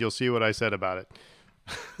Twitter feed. You'll see what I said about it.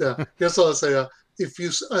 Yeah. Here's all I'll say. If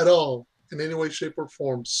you at all, in any way, shape, or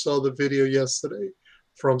form, saw the video yesterday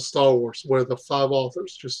from Star Wars, where the 5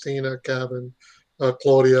 authors, Justina, Kevin,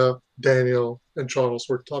 Claudia, Daniel, and Charles,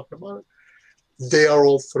 were talking about it, they are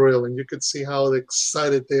all thrilled, and you can see how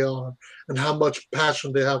excited they are and how much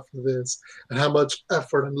passion they have for this and how much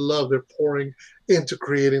effort and love they're pouring into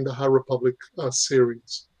creating the High Republic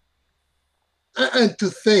series. And to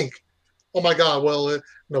think, oh my God, well,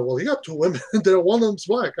 you got 2 women there, one of them's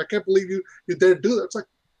black. I can't believe you dare do that. It's like,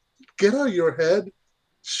 get out of your head,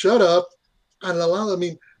 shut up, and allow. I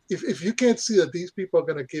mean, if you can't see that these people are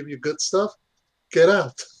going to give you good stuff, get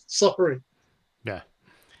out. Sorry. Yeah.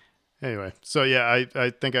 Anyway, so yeah, I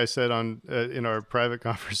think I said in our private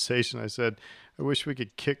conversation, I said, I wish we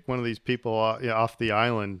could kick one of these people off the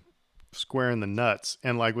island square in the nuts.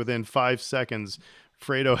 And like within 5 seconds,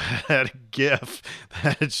 Fredo had a GIF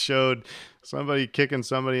that showed somebody kicking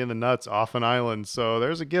somebody in the nuts off an island. So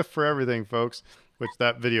there's a GIF for everything, folks, which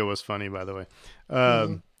that video was funny, by the way.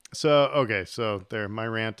 So there, my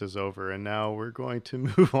rant is over. And now we're going to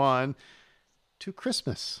move on to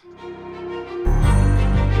Christmas.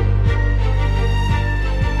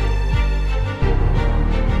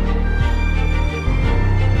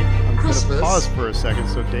 Pause for a second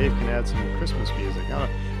so Dave can add some Christmas music.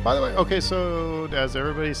 By the way, okay, so has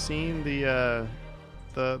everybody seen the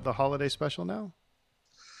holiday special now?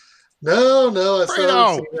 No, I still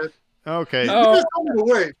haven't seen it. Okay. No.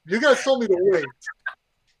 You guys told me to wait.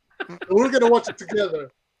 We're gonna watch it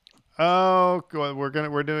together. Oh, we're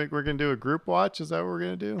gonna do a group watch. Is that what we're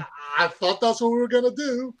gonna do? I thought that's what we were gonna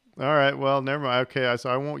do. All right. Well, never mind. Okay, so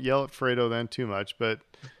I won't yell at Fredo then too much, but.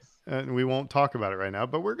 And we won't talk about it right now,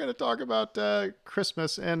 but we're going to talk about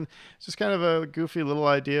Christmas, and it's just kind of a goofy little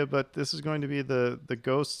idea, but this is going to be the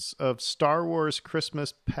ghosts of Star Wars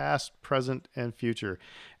Christmas past, present, and future.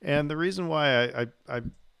 And the reason why I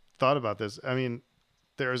thought about this, I mean,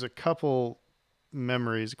 there's a couple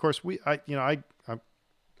memories. Of course, we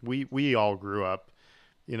all grew up,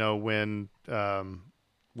 when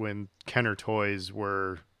Kenner toys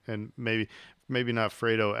were, and maybe not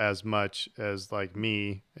Fredo as much as like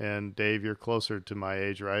me and Dave. You're closer to my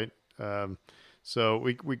age, right? So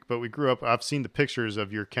we grew up. I've seen the pictures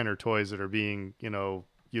of your Kenner toys that are being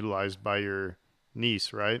utilized by your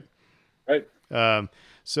niece, right? Right.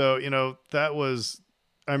 So that was.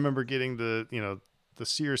 I remember getting the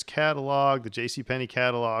Sears catalog, the JCPenney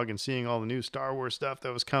catalog, and seeing all the new Star Wars stuff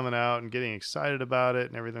that was coming out and getting excited about it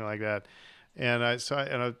and everything like that. And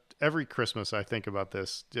every Christmas I think about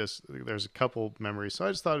this. Just there's a couple memories, so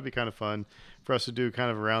I just thought it'd be kind of fun for us to do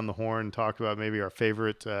kind of around the horn, talk about maybe our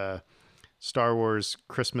favorite Star Wars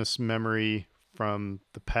Christmas memory from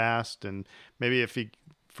the past, and maybe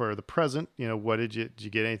for the present, what did you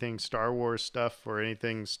get anything Star Wars stuff or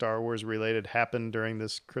anything Star Wars related happen during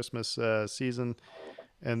this Christmas season,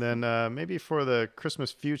 and then maybe for the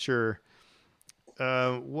Christmas future,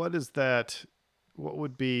 what is that? What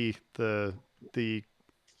would be the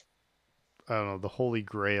I don't know, the holy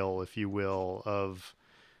grail, if you will, of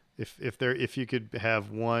if you could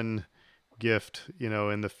have one gift,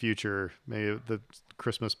 in the future, maybe the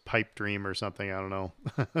Christmas pipe dream or something, I don't know,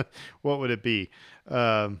 what would it be?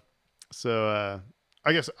 So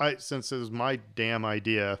I guess since it was my damn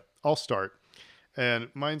idea, I'll start. And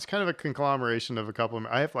mine's kind of a conglomeration of a couple of,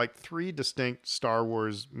 I have like three distinct Star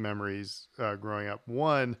Wars memories growing up.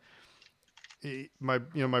 One, my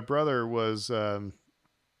brother was on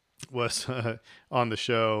the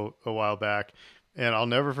show a while back, and I'll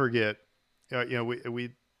never forget. We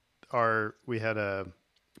had a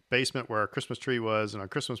basement where our Christmas tree was, and on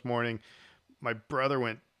Christmas morning, my brother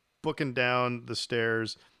went booking down the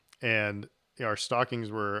stairs, and our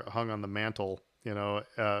stockings were hung on the mantle.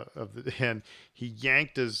 And he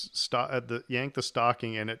yanked yanked the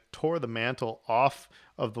stocking, and it tore the mantle off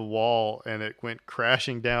of the wall, and it went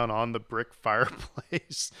crashing down on the brick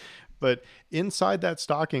fireplace. But inside that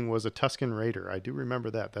stocking was a Tusken Raider. I do remember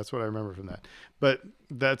that. That's what I remember from that. But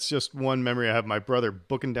that's just one memory I have. My brother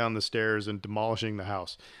booking down the stairs and demolishing the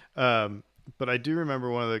house. But I do remember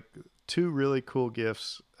one of the two really cool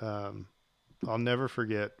gifts. I'll never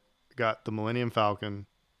forget. Got the Millennium Falcon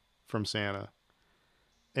from Santa.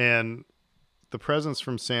 And the presents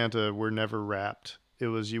from Santa were never wrapped. It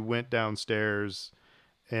was, you went downstairs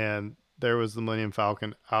and there was the Millennium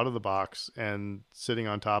Falcon out of the box and sitting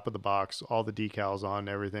on top of the box, all the decals on,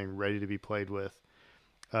 everything ready to be played with.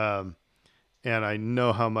 And I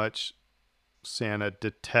know how much Santa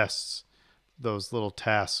detests those little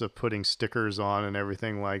tasks of putting stickers on and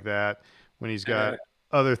everything like that when he's got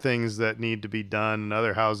other things that need to be done and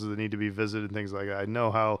other houses that need to be visited and things like that. I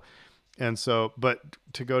know how. And so, but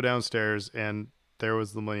to go downstairs and there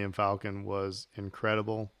was the Millennium Falcon was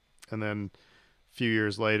incredible. And then a few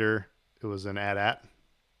years later, it was an AT-AT.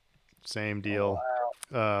 Same deal.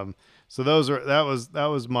 Oh, wow. So that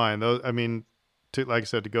was mine. Those, I mean, like I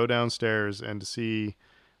said, to go downstairs and to see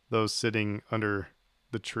those sitting under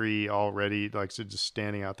the tree already, like so just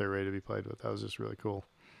standing out there ready to be played with. That was just really cool.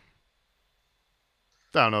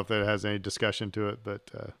 I don't know if that has any discussion to it,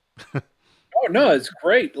 but Oh no, it's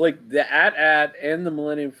great. Like the AT-AT and the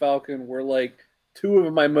Millennium Falcon were like two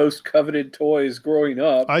of my most coveted toys growing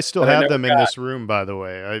up. I still have them in this room, by the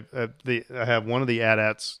way. I have one of the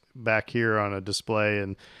AT-ATs back here on a display,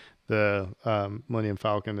 and the Millennium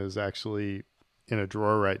Falcon is actually in a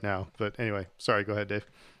drawer right now. But anyway, sorry, go ahead, Dave.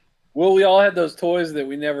 Well, we all had those toys that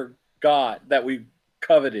we never got that we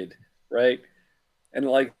coveted, right? And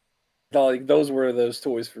like those were those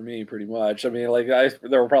toys for me, pretty much. I mean,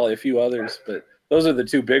 there were probably a few others, but those are the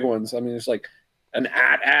two big ones. I mean, it's like an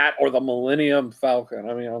AT-AT or the Millennium Falcon.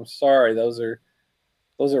 I mean, I'm sorry, those are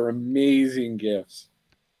amazing gifts.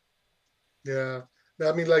 Yeah,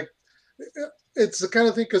 I mean, like it's the kind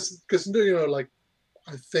of thing because like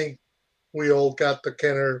I think we all got the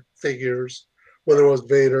Kenner figures, whether it was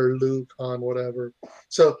Vader, Luke, Han, whatever.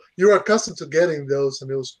 So you're accustomed to getting those,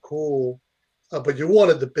 and it was cool. But you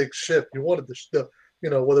wanted the big ship. You wanted the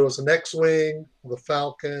whether it was an X-wing, the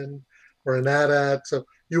Falcon, or an AT-AT. So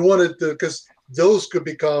you wanted because those could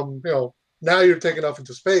become, now you're taking off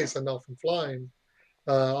into space and not from flying.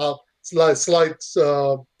 Slight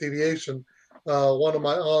deviation. One of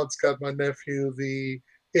my aunts got my nephew the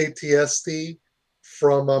AT-ST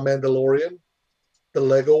from Mandalorian, the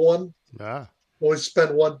Lego one. Yeah. We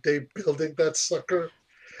spent one day building that sucker.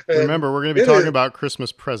 And remember, we're going to be talking about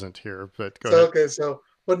Christmas present here, but go ahead. Okay,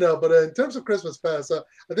 but in terms of Christmas past,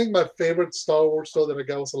 I think my favorite Star Wars toy that I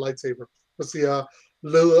got was a lightsaber. It was the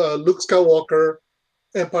Luke Skywalker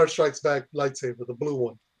Empire Strikes Back lightsaber, the blue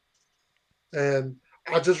one. And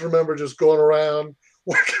I just remember just going around,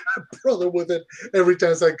 working my brother with it every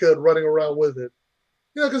chance I could, running around with it.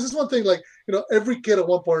 Because it's one thing, like, every kid at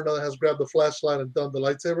one point or another has grabbed the flashlight and done the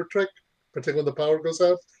lightsaber trick, particularly when the power goes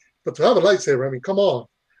out. But to have a lightsaber, I mean, come on.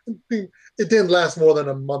 I mean, it didn't last more than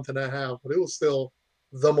a month and a half, but it was still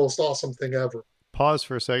the most awesome thing ever. Pause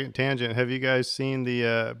for a second. Tangent. Have you guys seen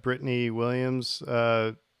the Brittany Williams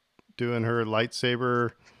doing her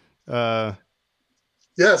lightsaber?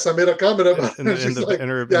 Yes, I made a comment about in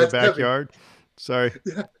her backyard. Heavy. Sorry.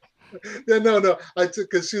 No. I took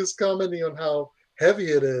because she was commenting on how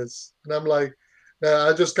heavy it is, and I'm like,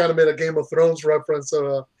 I just kind of made a Game of Thrones reference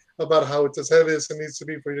about how it's as heavy as it needs to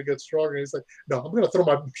be for you to get stronger. And he's like, no, I'm going to throw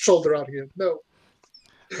my shoulder out here. No.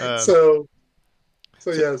 So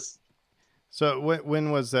yes. So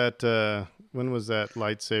when was that? When was that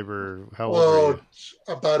lightsaber? How old were you?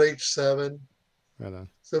 About age 7. Right on.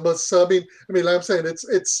 So, I mean, like I'm saying,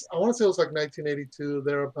 it's. I want to say it was like 1982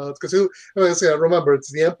 thereabouts. Because I remember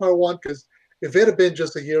it's the Empire one. Because if it had been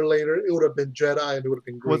just a year later, it would have been Jedi and it would have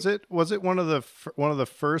been green. Was it one of the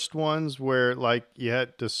first ones where like you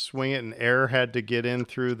had to swing it and air had to get in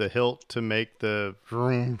through the hilt to make the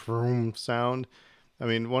vroom vroom sound? I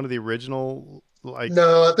mean, one of the original toy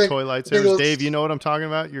lightsabers. Dave, you know what I'm talking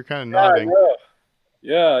about? You're kind of nodding.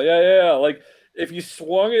 Yeah. Like if you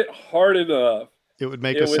swung it hard enough, it would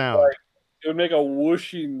make a sound. it would make a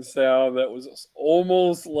whooshing sound that was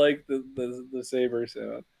almost like the saber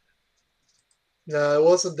sound. No, it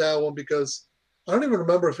wasn't that one because I don't even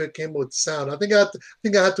remember if it came with sound. I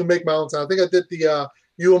had to make my own sound. I think I did the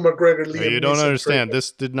Ewan McGregor, No, Liam you don't Neeson understand. trailer.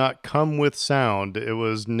 This did not come with sound. It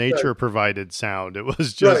was Right, nature provided sound. It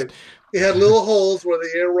was just right. It had little holes where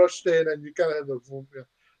the air rushed in, and you kind of had the. Yeah.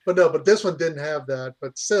 But no, but this one didn't have that.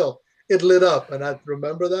 But still, it lit up, and I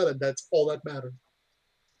remember that, and that's all that mattered.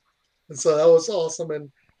 And so that was awesome.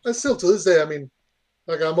 And I still to this day, I mean,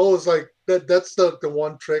 like I'm always like that. That's the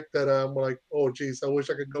one trick that I'm like, oh geez, I wish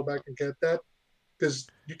I could go back and get that because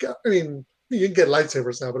you got. I mean, you can get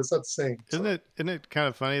lightsabers now, but it's not the same. isn't So it isn't it kind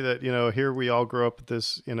of funny that, here we all grow up with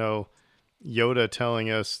this, Yoda telling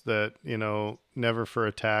us that, never for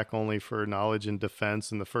attack, only for knowledge and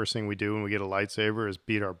defense, and the first thing we do when we get a lightsaber is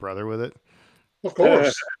beat our brother with it. of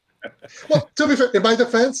course. Well, to be fair, in my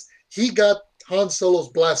defense, he got Han Solo's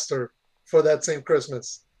blaster for that same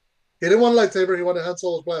Christmas. He didn't want a lightsaber; he wanted Han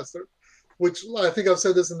Solo's blaster, which I think I've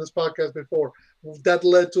said this in this podcast before. That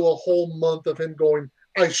led to a whole month of him going,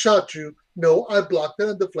 "I shot you. No, I blocked it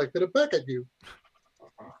and deflected it back at you."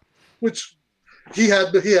 Which he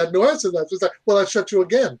had no answer to that. It's like, "Well, I shot you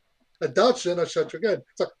again. I dodged it and I shot you again."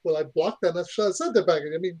 It's like, "Well, I blocked that and I sent it back at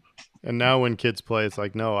you." I mean, And now when kids play, it's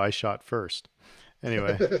like, no, I shot first.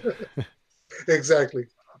 Anyway, exactly.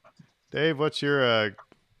 Dave, what's your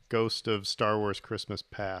ghost of Star Wars Christmas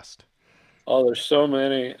past? Oh, there's so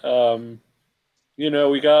many.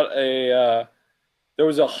 We got there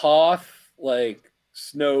was a Hoth like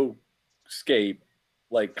snowscape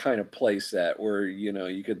like kind of play set where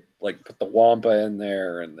you could like put the Wampa in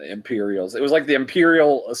there and the Imperials. It was like the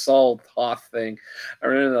Imperial Assault Hoth thing. I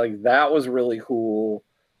remember like that was really cool.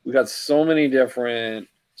 We got so many different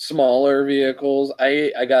smaller vehicles.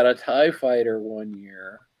 I got a TIE fighter one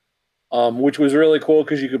year, which was really cool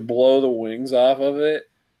because you could blow the wings off of it.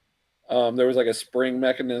 There was like a spring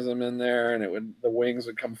mechanism in there, and the wings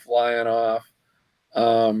would come flying off.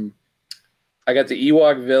 I got the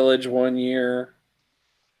Ewok Village one year.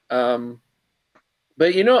 But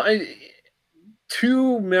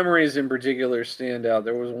two memories in particular stand out.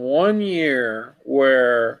 There was one year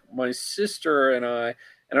where my sister and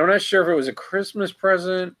I'm not sure if it was a Christmas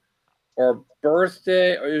present or a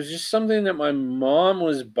birthday, or it was just something that my mom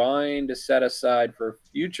was buying to set aside for a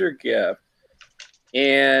future gift.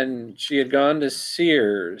 And she had gone to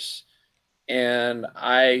Sears, and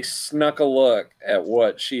I snuck a look at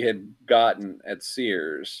what she had gotten at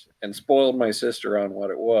Sears and spoiled my sister on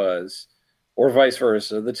what it was, or vice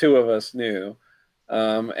versa. The two of us knew.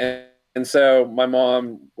 And so my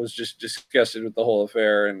mom was just disgusted with the whole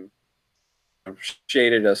affair and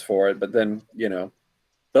shaded us for it. But then,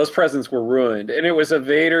 those presents were ruined. And it was a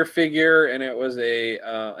Vader figure, and it was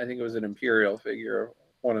I think it was an Imperial figure,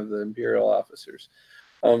 one of the Imperial officers.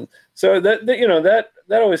 So that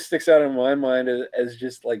always sticks out in my mind as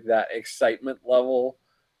just like that excitement level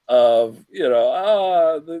of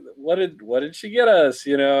what did she get us,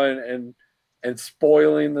 and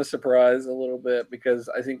spoiling the surprise a little bit, because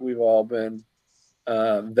I think we've all been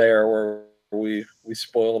there where we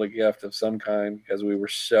spoiled a gift of some kind because we were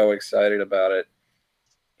so excited about it.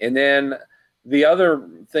 And then the other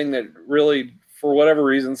thing that really, for whatever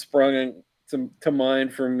reason, sprung to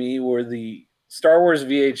mind for me were the Star Wars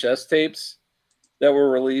VHS tapes that were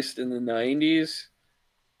released in the 90s.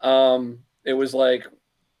 It was like,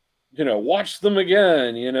 watch them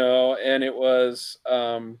again, and it was,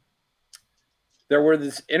 there were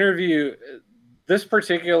this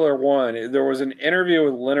particular one, there was an interview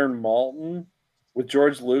with Leonard Maltin with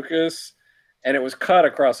George Lucas, and it was cut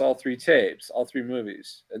across all three tapes, all three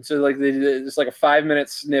movies. And so like it's like a 5-minute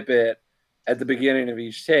snippet at the beginning of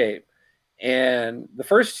each tape. And the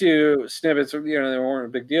first two snippets, they weren't a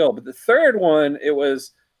big deal. But the third one, it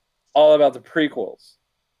was all about the prequels.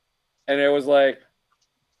 And it was like,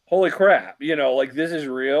 holy crap, like this is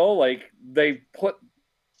real. Like they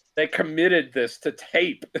committed this to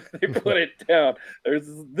tape. They put it down.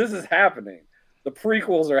 This is happening. The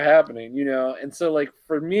prequels are happening, And so like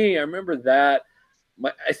for me, I remember that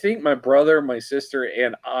I think my brother, my sister,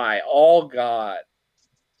 and I all got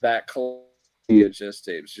that VHS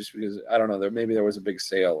tapes just because, I don't know, maybe there was a big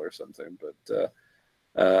sale or something, but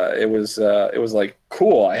it was like,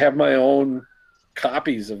 cool, I have my own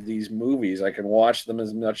copies of these movies. I can watch them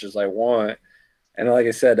as much as I want. And like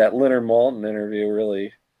I said, that Leonard Maltin interview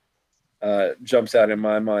really jumps out in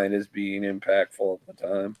my mind as being impactful at the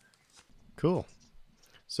time. Cool.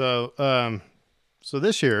 So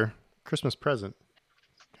this year, Christmas presents.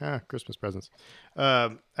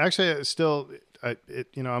 Actually,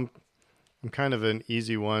 I'm I'm kind of an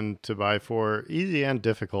easy one to buy for, easy and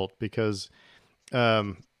difficult, because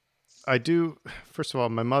um, I do. First of all,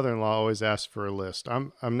 my mother-in-law always asks for a list.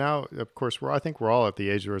 I'm now, of course, I think we're all at the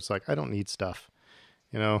age where it's like I don't need stuff.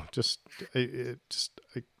 You know,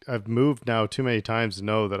 I've moved now too many times to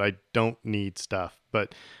know that I don't need stuff,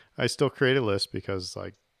 but I still create a list because,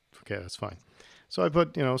 like, okay, that's fine. So I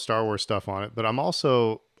put, Star Wars stuff on it, but I'm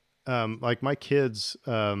also, like my kids,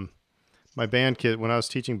 my band kid, when I was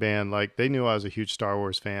teaching band, like they knew I was a huge Star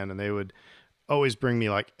Wars fan, and they would always bring me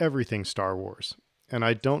like everything Star Wars. And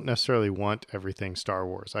I don't necessarily want everything Star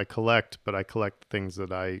Wars. I collect, but I collect things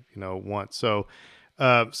that I, want. So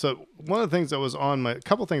one of the things that was on a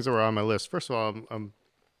couple things that were on my list. First of all, I'm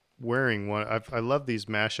wearing one. I love these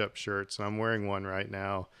mashup shirts, and I'm wearing one right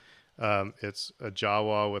now. It's a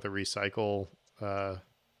Jawa with a recycle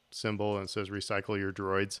symbol, and it says "Recycle your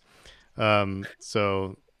droids."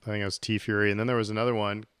 So I think it was T Fury, and then there was another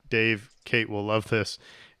one. Dave, Kate will love this.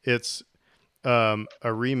 It's a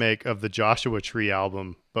remake of the Joshua Tree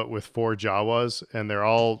album, but with 4 Jawas, and they're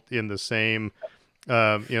all in the same.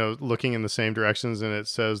 Looking in the same directions, and it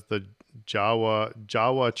says the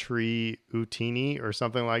Jawa Tree Utini or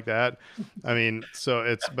something like that. I mean, it's a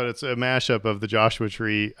mashup of the Joshua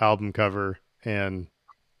Tree album cover and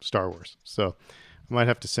Star Wars. So I might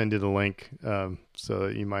have to send you the link, so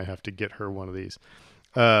you might have to get her one of these.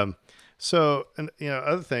 Other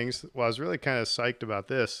things. Well, I was really kind of psyched about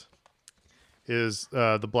this is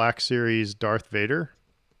the Black Series Darth Vader.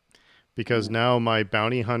 Because now my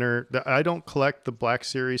bounty hunter, I don't collect the Black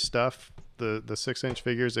Series stuff, the 6-inch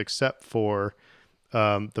figures, except for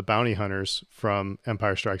the bounty hunters from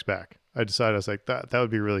Empire Strikes Back. I decided, I was like, that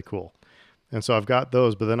would be really cool. And so I've got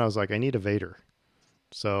those, but then I was like, I need a Vader.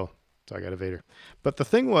 So I got a Vader. But the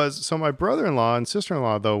thing was, so my brother-in-law and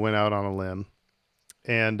sister-in-law, though, went out on a limb.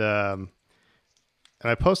 And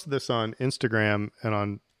I posted this on Instagram and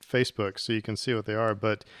on Facebook so you can see what they are.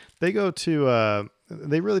 But they go to...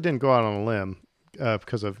 they really didn't go out on a limb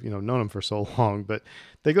because I've known them for so long, but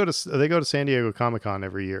they go to San Diego Comic-Con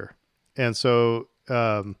every year, and so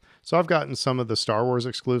I've gotten some of the Star Wars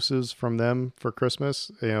exclusives from them for Christmas.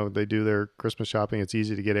 They do their Christmas shopping. It's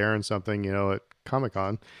easy to get Aaron something at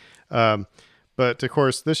Comic-Con, but of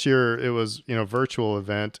course this year it was virtual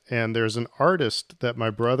event, and there's an artist that my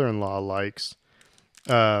brother-in-law likes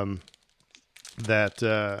that.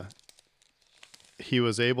 He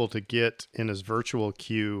was able to get in his virtual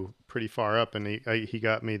queue pretty far up, and he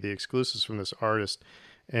got me the exclusives from this artist.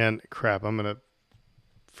 And crap, I'm gonna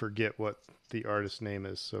forget what the artist's name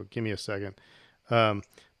is, so give me a second.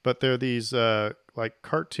 But they're these like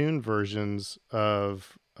cartoon versions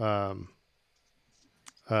of from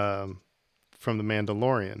The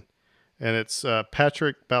Mandalorian, and it's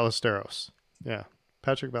Patrick Ballesteros. Yeah,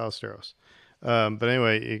 Patrick Ballesteros. But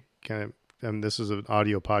anyway, it kind of. And this is an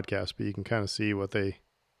audio podcast, but you can kind of see what the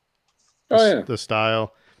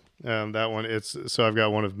style. That one, so I've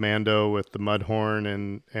got one of Mando with the Mudhorn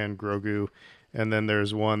and Grogu, and then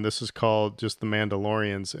there's one. This is called just the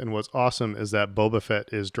Mandalorians, and what's awesome is that Boba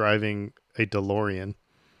Fett is driving a DeLorean.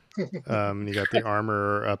 And you got the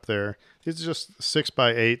armor up there. These are just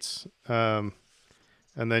 6x8s, and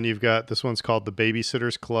then you've got this one's called the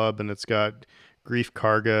Babysitters Club, and it's got Grief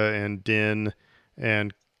Karga and Din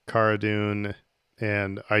and Cara Dune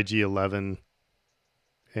and IG-11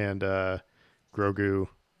 and Grogu.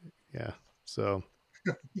 Yeah. So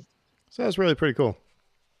that's really pretty cool.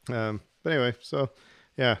 But anyway, so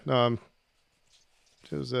yeah, no,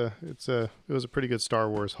 it was a pretty good Star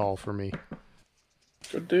Wars haul for me.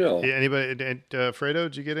 Good deal. Yeah, anybody, Fredo,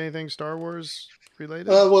 did you get anything Star Wars related?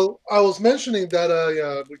 Well, I was mentioning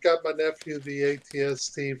that we got my nephew the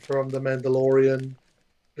ATST from The Mandalorian.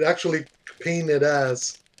 It actually painted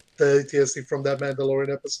as the ATST from that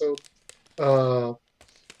Mandalorian episode that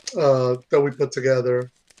we put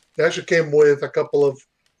together. It actually came with a couple of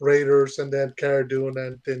Raiders and then Cara Dune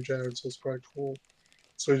and Din Djarin, so it's quite cool.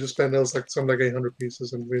 So we just spent, it was like something like 800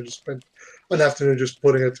 pieces, and we just spent an afternoon just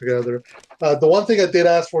putting it together. The one thing I did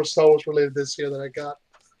ask for Star Wars related this year that I got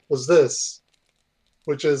was this,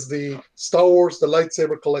 which is the Star Wars The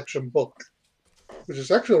Lightsaber Collection book, which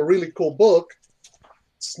is actually a really cool book.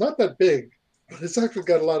 It's not that big, but it's actually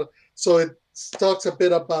got a lot of... So it talks a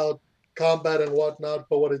bit about combat and whatnot,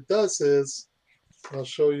 but what it does is, I'll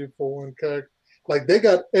show you for one character. Like, they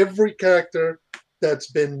got every character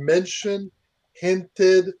that's been mentioned,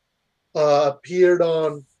 hinted, appeared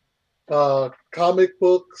on comic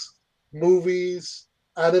books, movies,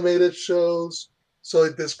 animated shows. So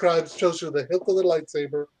it shows you the hilt of the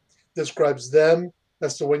lightsaber, describes them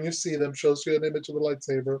as to when you see them, shows you an image of the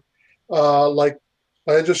lightsaber. Like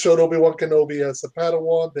I just showed Obi-Wan Kenobi as a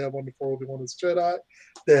Padawan. They have one before Obi-Wan as Jedi.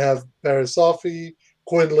 They have Barriss Offee,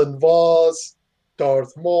 Quinlan Vos,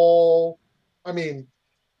 Darth Maul. I mean,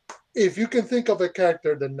 if you can think of a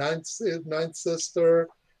character, the ninth sister,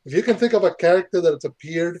 if you can think of a character that's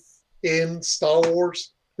appeared in Star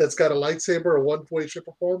Wars that's got a lightsaber in one way, shape,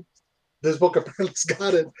 or form, this book apparently's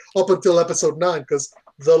got it up until episode 9, because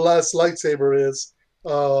the last lightsaber is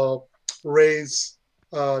Rey's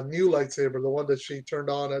new lightsaber, the one that she turned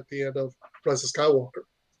on at the end of Rise of Skywalker.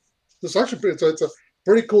 It's actually it's a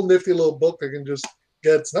pretty cool, nifty little book that can just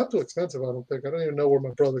get. It's not too expensive, I don't think. I don't even know where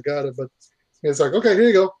my brother got it, but it's like, okay, here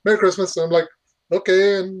you go, Merry Christmas. And I'm like,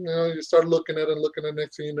 okay, and you start looking at it, and looking at it.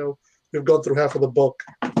 Next thing you know, you've gone through half of the book.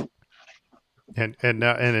 And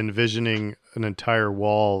now envisioning an entire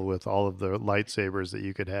wall with all of the lightsabers that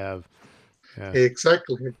you could have. Yeah.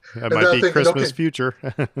 Exactly. That might be Christmas future.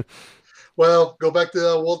 Well, go back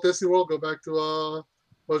to Walt Disney World. Go back to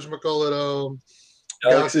whatchamacallit,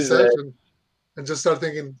 Galaxy's Edge, and just start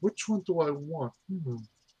thinking, which one do I want?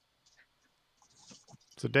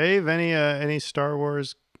 So, Dave, any Star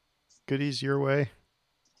Wars goodies your way?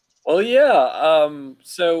 Well, yeah.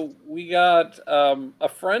 So we got a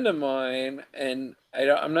friend of mine, and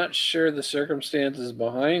I'm not sure the circumstances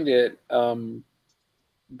behind it,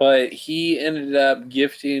 but he ended up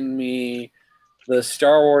gifting me the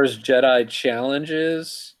Star Wars Jedi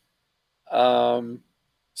Challenges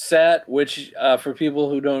set, which for people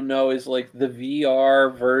who don't know is like the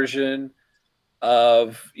VR version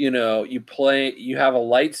of, you have a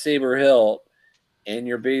lightsaber hilt and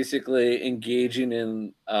you're basically engaging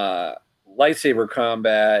in lightsaber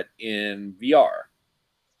combat in VR.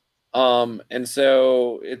 And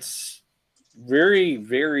so it's very,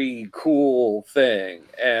 very cool thing,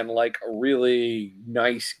 and like a really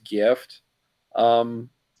nice gift. And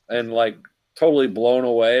like totally blown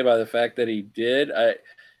away by the fact that he did. I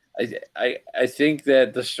think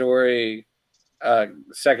that the story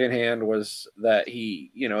secondhand was that he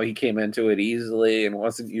came into it easily and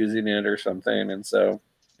wasn't using it or something, and so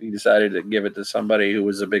he decided to give it to somebody who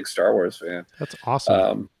was a big Star Wars fan. That's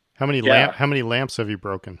awesome. How many lamps have you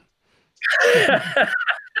broken?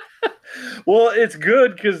 Well, it's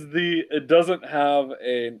good because it doesn't have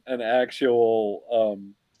an actual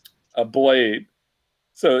a blade,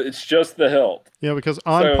 so it's just the hilt. Yeah, because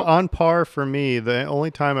on par for me, the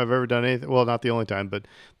only time I've ever done anything, well, not the only time, but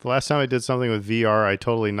the last time I did something with VR, I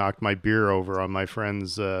totally knocked my beer over on my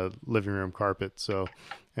friend's living room carpet. So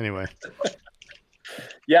anyway.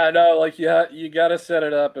 Yeah, no, like you got to set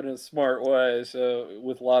it up in a smart way, so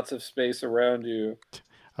with lots of space around you.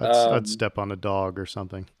 I'd step on a dog or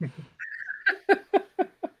something.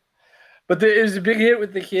 But it was a big hit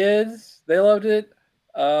with the kids. They loved it.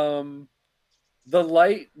 The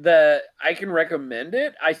light that I can recommend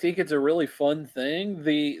it. I think it's a really fun thing.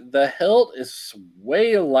 The hilt is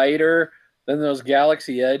way lighter than those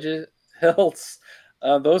Galaxy Edge hilts.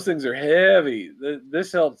 Those things are heavy.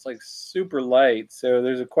 This hilt's like super light, so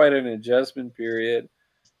there's quite an adjustment period.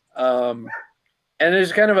 And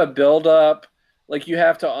there's kind of a build up. Like you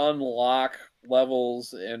have to unlock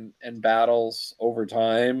levels and battles over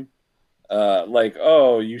time.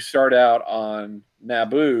 You start out on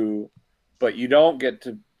Naboo, but you don't get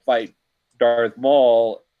to fight Darth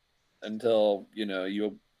Maul until,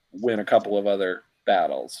 you win a couple of other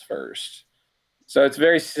battles first. So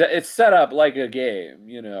it's set up like a game,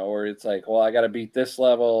 where it's like, well, I got to beat this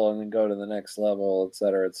level and then go to the next level, et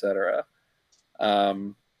cetera, et cetera.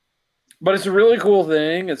 But it's a really cool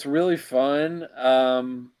thing. It's really fun.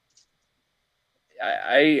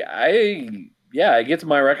 It gets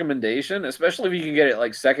my recommendation, especially if you can get it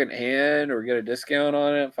like secondhand or get a discount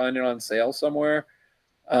on it, find it on sale somewhere,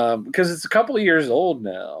 because it's a couple of years old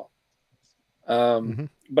now.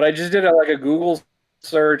 But I just did a Google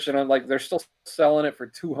search, and I'm like, they're still selling it for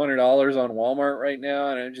 $200 on Walmart right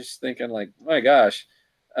now, and I'm just thinking, like, my gosh,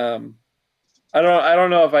 I don't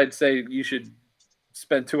know if I'd say you should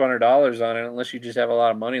spend $200 on it unless you just have a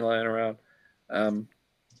lot of money lying around.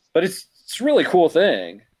 But it's a really cool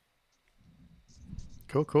thing.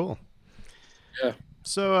 Cool. Yeah.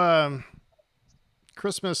 So,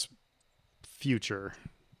 Christmas future,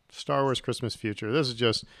 Star Wars Christmas future. This is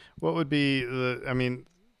just what would be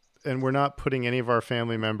and we're not putting any of our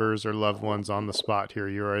family members or loved ones on the spot here.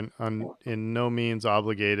 You're in no means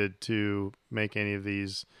obligated to make any of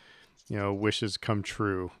these, wishes come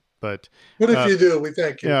true. But what if you do? We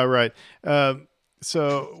thank you. Yeah, right.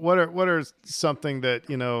 So what are something that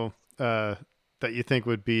that you think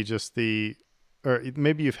would be just or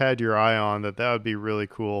maybe you've had your eye on that would be really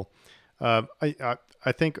cool. I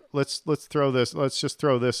think let's just throw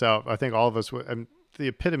this out. I think all of us would. the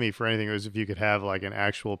epitome for anything is if you could have like an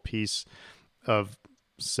actual piece of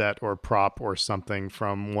set or prop or something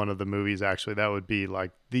from one of the movies. Actually, that would be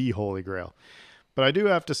like the holy grail. But I do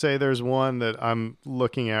have to say there's one that I'm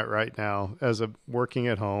looking at right now as a working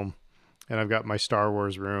at home, and I've got my Star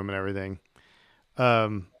Wars room and everything.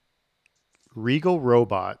 Regal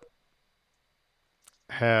Robot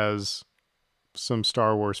has some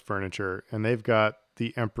Star Wars furniture, and they've got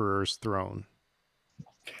the Emperor's throne.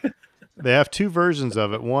 They have two versions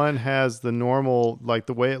of it. One has the normal, like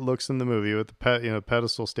the way it looks in the movie with the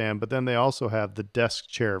pedestal stand, but then they also have the desk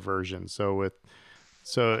chair version. So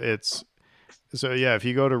yeah, if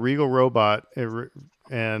you go to Regal Robot,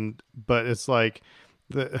 but it's like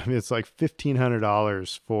it's like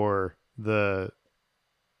 $1,500 for the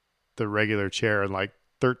regular chair and like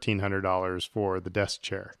 $1,300 for the desk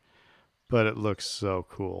chair, but it looks so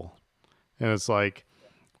cool. And it's like,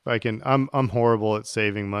 I'm horrible at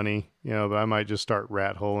saving money, but I might just start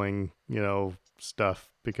rat holing, stuff,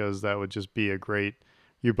 because that would just be a great.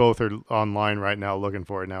 You both are online right now looking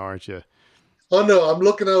for it now, aren't you? Oh no, I'm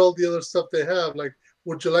looking at all the other stuff they have. Like,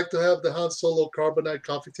 would you like to have the Han Solo carbonite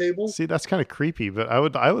coffee table? See, that's kind of creepy, but I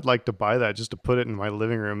would like to buy that just to put it in my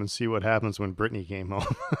living room and see what happens when Brittany came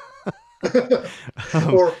home.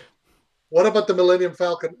 Or what about the Millennium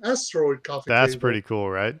Falcon asteroid coffee that's table? pretty cool,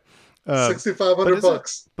 right?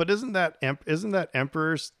 $6,500. But isn't that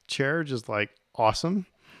Emperor's chair just like awesome?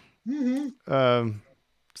 Mm-hmm.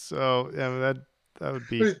 So yeah, that would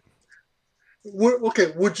be.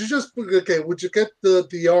 Okay, would you get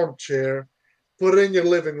the armchair, put it in your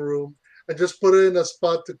living room, and just put it in a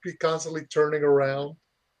spot to be constantly turning around?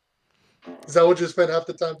 Is that what you spend half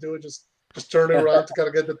the time doing? Just turning around to kind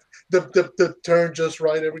of get the turn just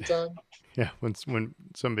right every time? Yeah, when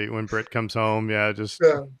Britt comes home, yeah.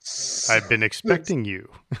 I've been expecting you.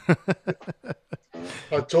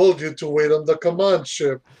 I told you to wait on the command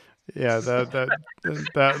ship. Yeah, that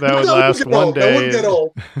would last one day. That wouldn't get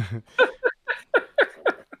old.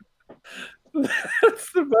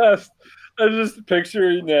 That's the best. I'm just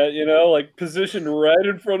picturing that, like positioned right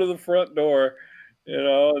in front of the front door,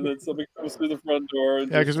 and then somebody comes through the front door.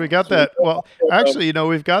 And yeah, because we got that. Well, actually,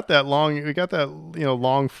 we've got that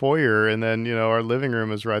long foyer, and then our living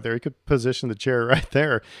room is right there. We could position the chair right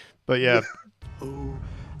there. But yeah. Oh,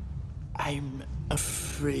 I'm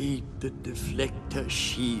afraid the deflector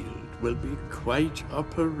shield will be quite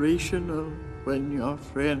operational when your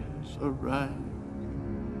friends arrive.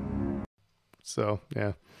 So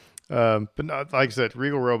yeah, but not, like I said,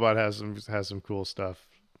 Regal Robot has some cool stuff.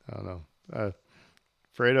 I don't know,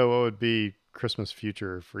 Fredo, what would be Christmas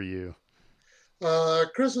future for you?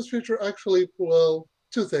 Christmas future, actually, well,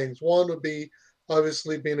 two things. One would be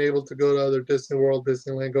obviously being able to go to either Disney World,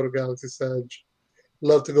 Disneyland, go to Galaxy's Edge.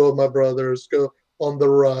 Love to go with my brothers, go on the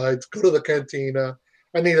rides, go to the cantina.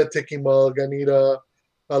 I need a tiki mug. I need a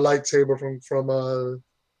lightsaber from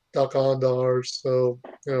Doc Ondar. So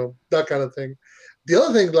that kind of thing. The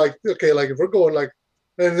other thing, like if we're going like,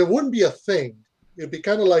 and it wouldn't be a thing. It'd be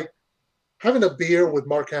kind of like having a beer with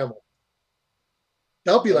Mark Hamill.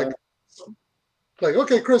 That'll be like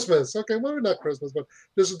okay, Christmas. Okay, well, not Christmas, but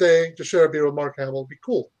just a day to share a beer with Mark Hamill would be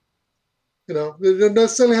cool. They don't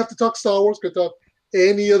necessarily have to talk Star Wars. Could talk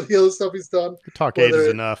any of the other stuff he's done. Talk 8 is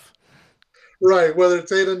enough. Right, whether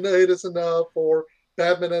it's 8 is enough, or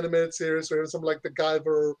Batman animated series, or something like the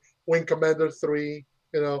Guyver, Wing Commander 3,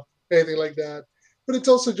 anything like that. But it's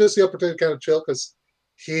also just the opportunity to kind of chill, because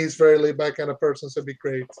he's very laid back kind of person, so it'd be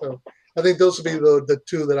great. So I think those would be the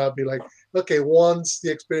two that I'd be like, okay, one's the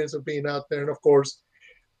experience of being out there, and of course,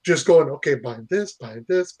 just going, okay, buying this. Okay,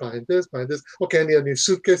 I need a new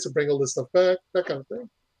suitcase to bring all this stuff back, that kind of thing.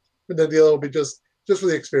 And then the other will be just for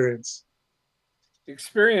the experience.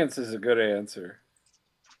 Experience is a good answer,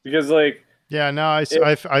 because yeah, no,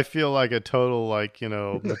 I feel like a total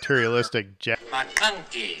materialistic jack.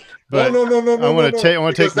 But no. I want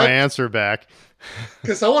to take my answer back.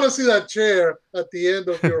 Because I want to see that chair at the end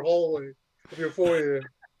of your hallway, of your foyer.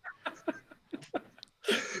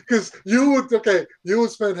 Because you would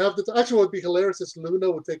spend half the time. Actually, what would be hilarious is Luna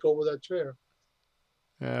would take over that chair.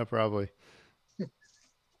 Yeah, probably. You'd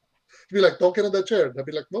be like, don't get in that chair. I'd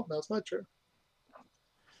be like, nope, now it's my chair.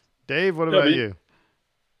 Dave, what about you?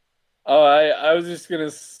 Oh, I was just going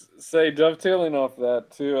to say, dovetailing off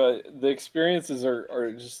that too, the experiences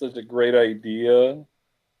are just such a great idea.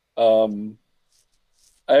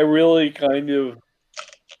 I really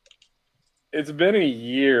it's been a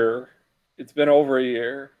year. It's been over a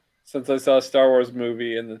year since I saw a Star Wars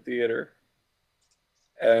movie in the theater.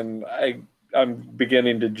 And I'm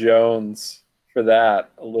beginning to Jones for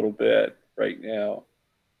that a little bit right now.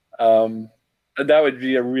 That would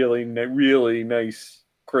be a really nice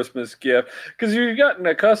Christmas gift because you've gotten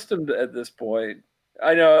accustomed at this point.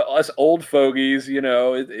 I know us old fogies,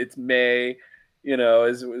 it's May,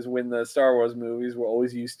 is when the Star Wars movies were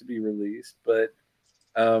always used to be released. But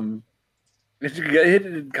um, it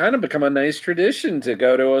had kind of become a nice tradition to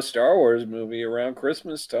go to a Star Wars movie around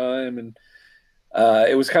Christmas time. And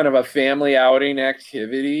it was kind of a family outing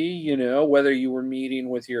activity, whether you were meeting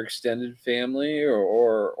with your extended family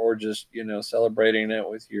or just, celebrating it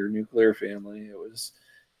with your nuclear family. It was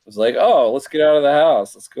like, oh, let's get out of the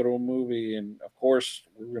house. Let's go to a movie. And of course,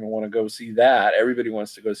 we're going to want to go see that. Everybody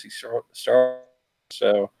wants to go see Star.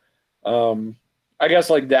 So I guess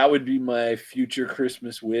like that would be my future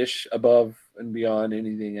Christmas wish above and beyond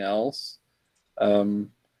anything else. But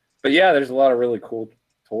yeah, there's a lot of really cool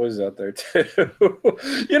toys out there too.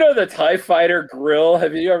 The TIE Fighter grill.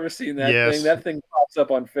 Have you ever seen that Yes. thing? That thing pops up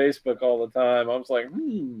on Facebook all the time. I was like,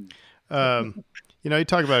 You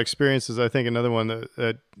talk about experiences. I think another one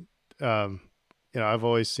that I've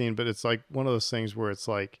always seen, but it's like one of those things where it's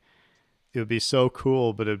like it would be so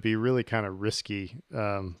cool, but it'd be really kind of risky,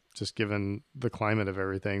 just given the climate of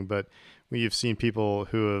everything. But you've seen people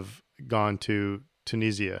who have gone to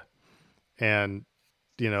Tunisia and,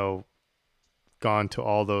 gone to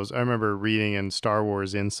all those. I remember reading in Star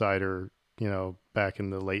Wars Insider, back in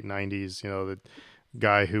the late 90s, the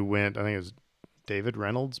guy who went, I think it was David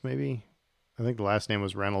Reynolds, maybe. I think the last name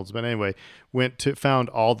was Reynolds, but anyway, found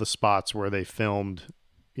all the spots where they filmed,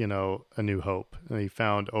 A New Hope, and he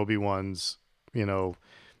found Obi-Wan's, the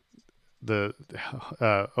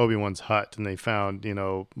Obi-Wan's hut, and they found,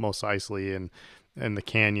 Mos Eisley and the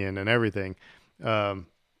canyon and everything. And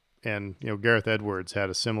Gareth Edwards had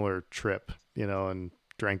a similar trip, and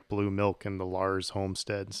drank blue milk in the Lars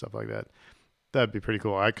homestead and stuff like that. That'd be pretty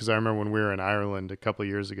cool. Because I remember when we were in Ireland a couple of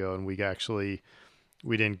years ago, and we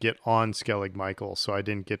didn't get on Skellig Michael, so I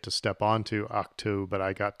didn't get to step onto Ahch-To, but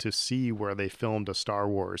I got to see where they filmed a Star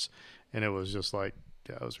Wars, and it was just like,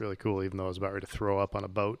 yeah, it was really cool, even though I was about ready to throw up on a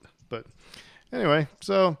boat. But anyway,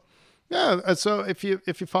 so yeah, so if you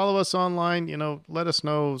follow us online, let us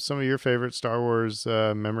know some of your favorite Star Wars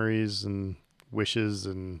memories and wishes,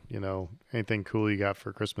 and anything cool you got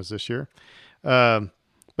for Christmas this year. But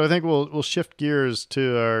I think we'll shift gears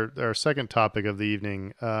to our second topic of the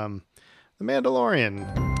evening. The Mandalorian,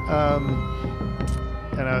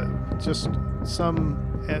 and just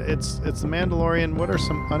it's The Mandalorian. What are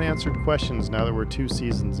some unanswered questions now that we're 2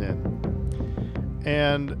 seasons in?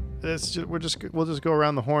 And we'll just go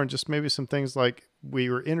around the horn. Just maybe some things like we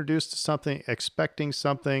were introduced to something, expecting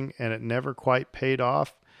something, and it never quite paid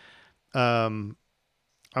off. I'm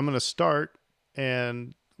going to start,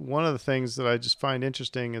 and one of the things that I just find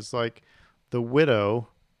interesting is like the widow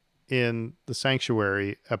in the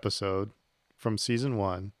Sanctuary episode from season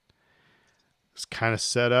 1 is kind of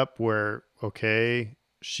set up where, okay,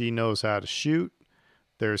 she knows how to shoot.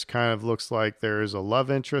 There's kind of looks like there is a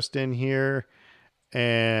love interest in here.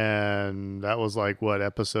 And that was like what,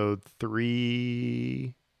 episode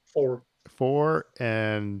 3, 4,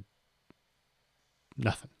 and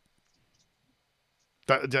nothing.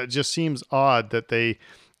 That just seems odd that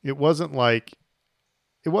it wasn't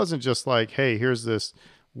just like, hey, here's this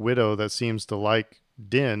widow that seems to like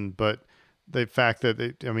Din, but the fact that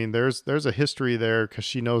there's a history there because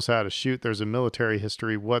she knows how to shoot. There's a military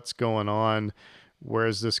history. What's going on? Where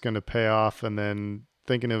is this going to pay off? And then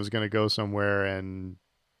thinking it was going to go somewhere and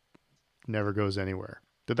never goes anywhere.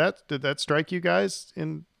 Did that strike you guys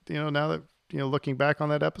in, now that, looking back on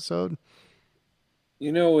that episode?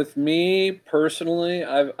 With me personally,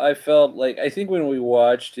 I felt like, I think when we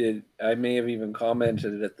watched it, I may have even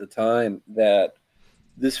commented at the time that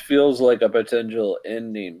this feels like a potential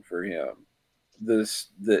ending for him.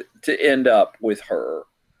 To end up with her,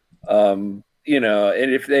 and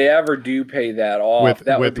if they ever do pay that off,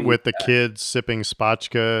 with the kids sipping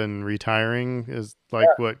spotchka and retiring is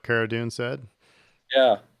like what Cara Dune said.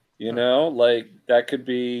 Yeah, like that could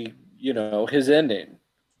be his ending,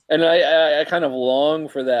 and I kind of long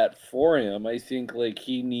for that for him. I think like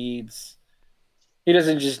he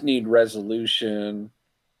doesn't just need resolution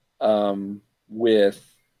with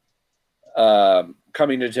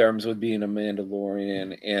coming to terms with being a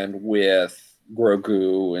Mandalorian and with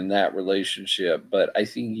Grogu and that relationship, but I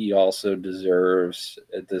think he also deserves,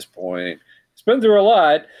 at this point, he's been through a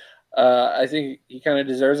lot. I think he kind of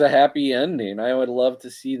deserves a happy ending. I would love to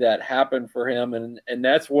see that happen for him, and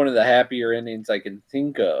that's one of the happier endings I can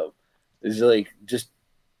think of, is like just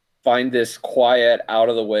find this quiet, out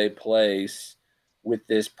of the way place with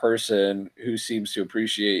this person who seems to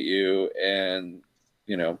appreciate you, and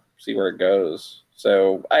see where it goes.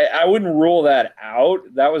 So I wouldn't rule that out.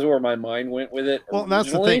 That was where my mind went with it. Well,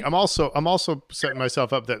 that's the originally. thing. I'm also setting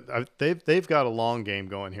myself up that they've got a long game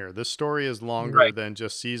going here. This story is longer Right. than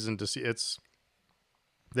just season to see.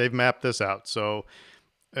 They've mapped this out. So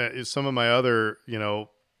some of my other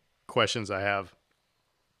questions I have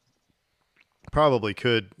probably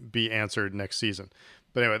could be answered next season.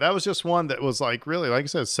 But anyway, that was just one that was like really, like I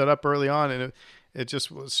said, set up early on, and it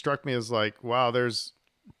just struck me as like, wow,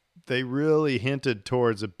 they really hinted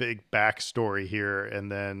towards a big backstory here,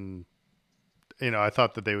 and then I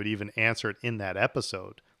thought that they would even answer it in that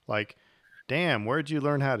episode. Like, damn, where'd you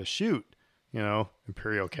learn how to shoot?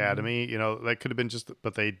 Imperial Academy. That could have been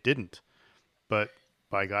but they didn't. But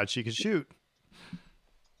by God, she could shoot.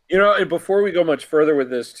 And before we go much further with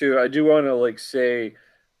this too, I do want to say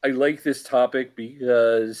I like this topic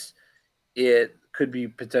because it could be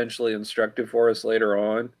potentially instructive for us later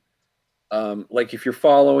on. Like if you're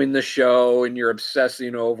following the show and you're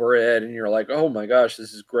obsessing over it and you're like, oh my gosh,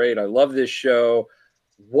 this is great. I love this show.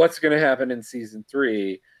 What's going to happen in season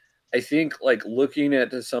 3? I think like looking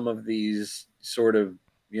at some of these sort of,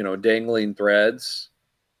 dangling threads,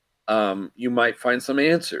 you might find some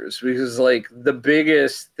answers, because like the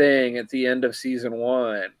biggest thing at the end of season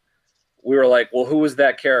 1, we were like, well, who was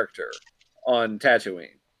that character on Tatooine?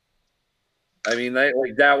 I mean,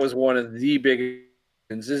 that was one of the biggest.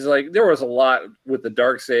 Is like there was a lot with the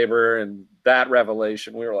Darksaber and that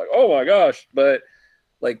revelation. We were like, oh my gosh, but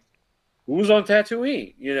like who's on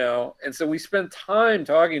Tatooine, And so we spent time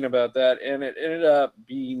talking about that, and it ended up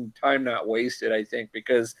being time not wasted, I think,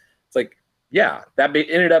 because it's like, yeah,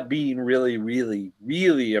 ended up being really, really,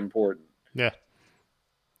 really important. Yeah.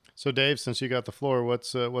 So Dave, since you got the floor,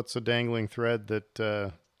 what's a dangling thread that,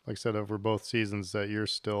 like I said, over both seasons that you're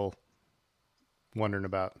still wondering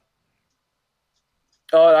about?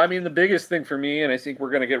 I mean, the biggest thing for me, and I think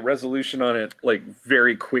we're going to get resolution on it like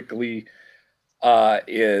very quickly,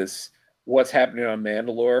 is what's happening on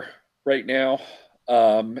Mandalore right now.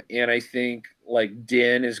 And I think like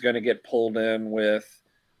Din is going to get pulled in with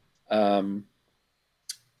our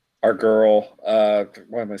girl.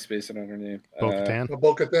 Why am I spacing on her name? Bo-Katan.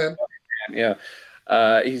 Bo-Katan. Yeah.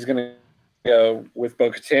 He's going to go with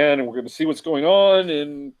Bo-Katan, and we're going to see what's going on,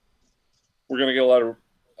 and we're going to get a lot of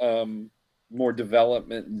more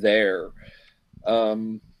development there.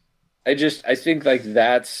 I think like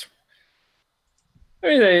that's, I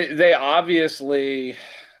mean, they obviously,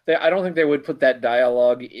 I don't think they would put that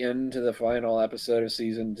dialogue into the final episode of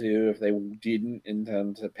season 2 if they didn't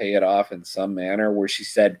intend to pay it off in some manner, where she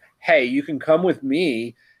said, hey, you can come with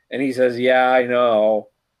me. And he says, yeah, I know.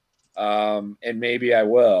 And maybe I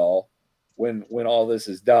will when all this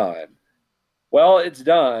is done. Well, it's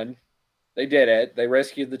done. They did it. They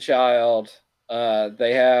rescued the child.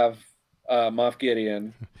 They have Moff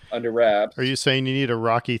Gideon under wraps. Are you saying you need a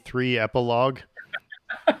Rocky 3 epilogue?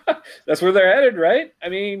 That's where they're headed, right? I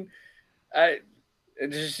mean, it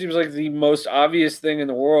just seems like the most obvious thing in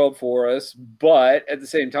the world for us. But at the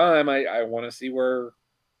same time, I want to see where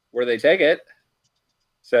they take it.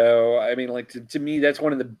 So, I mean, like to me, that's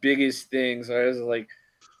one of the biggest things. I was like,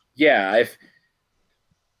 yeah,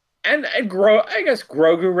 and I guess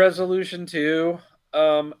Grogu resolution too.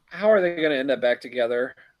 How are they going to end up back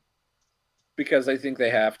together? Because I think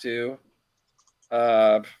they have to.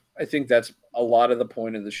 I think that's a lot of the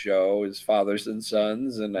point of the show is fathers and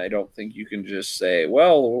sons, and I don't think you can just say,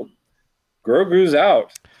 well, Grogu's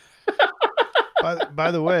out.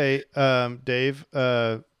 By the way, Dave,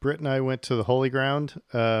 Britt and I went to the Holy Ground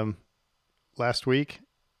last week,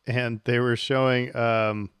 and they were showing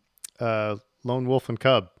Lone Wolf and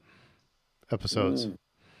Cub episodes.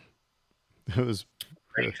 It was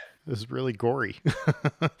really gory.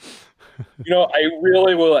 I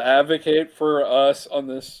really will advocate for us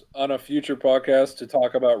on a future podcast to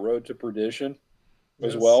talk about Road to Perdition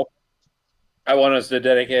as well. I want us to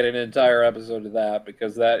dedicate an entire episode to that,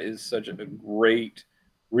 because that is such a great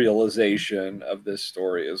realization of this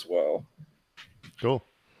story as well. Cool.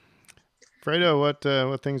 Fredo,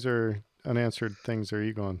 what things are unanswered things are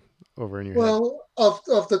you going over in your head? Well, off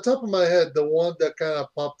the top of my head, the one that kind of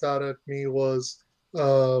popped out at me was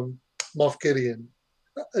Moff Gideon.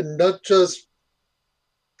 And not just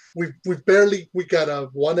we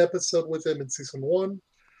got one episode with him in season 1.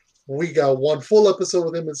 We got one full episode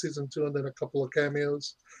with him in season 2, and then a couple of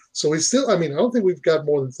cameos. So we still, I don't think we've got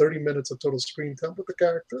more than 30 minutes of total screen time with the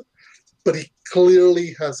character, but he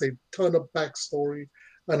clearly has a ton of backstory,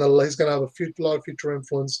 and he's going to have a lot of future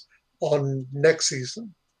influence on next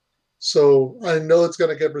season. So I know it's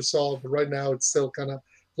going to get resolved, but right now it's still kind of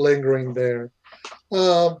lingering there.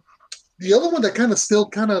 The other one that kind of still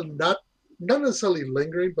kind of not necessarily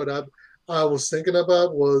lingering, but I was thinking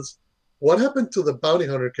about was what happened to the Bounty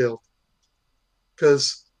Hunter Guild?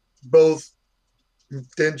 Because both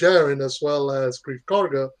Din Djarin as well as Greef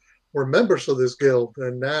Karga were members of this guild,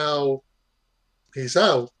 and now he's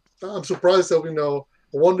out. I'm surprised that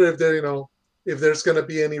I wonder if if there's going to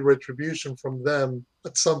be any retribution from them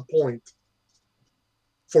at some point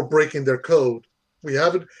for breaking their code. We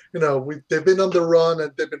haven't, they've been on the run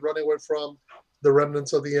and they've been running away from the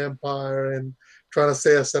remnants of the empire and trying to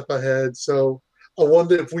stay a step ahead. So I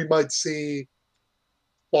wonder if we might see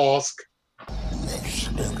Bosk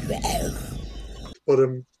put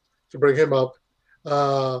him to bring him up.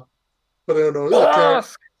 But I don't know.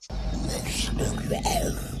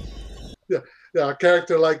 A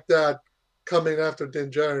character like that coming after Din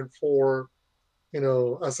Djarin for,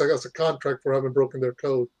 as a contract for having broken their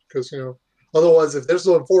code. Because, otherwise, if there's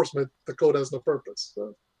no enforcement, the code has no purpose.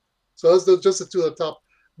 So that's just the two at the top,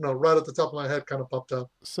 right at the top of my head kind of popped up.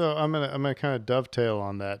 So I'm gonna kind of dovetail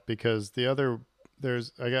on that because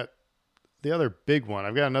I got the other big one.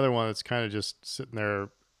 I've got another one that's kind of just sitting there,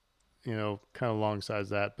 kind of alongside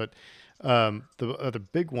that. But the other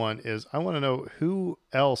big one is I want to know who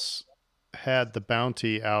else had the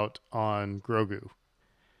bounty out on Grogu,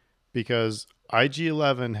 because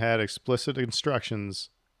IG-11 had explicit instructions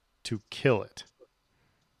to kill it,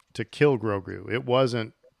 to kill Grogu. It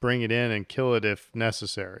wasn't bring it in and kill it if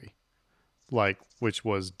necessary, which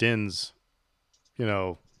was Din's,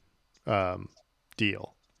 deal.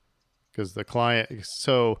 Because the client,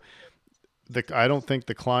 I don't think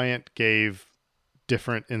the client gave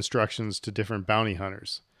different instructions to different bounty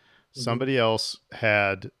hunters. Mm-hmm. Somebody else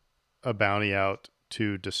had a bounty out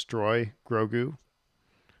to destroy Grogu,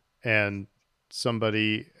 and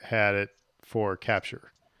somebody had it for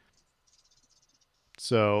capture.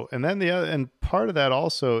 So, and then and part of that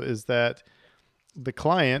also is that the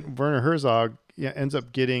client, Werner Herzog, ends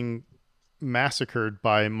up getting massacred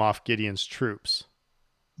by Moff Gideon's troops.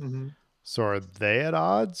 Mm-hmm. So are they at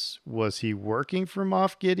odds? Was he working for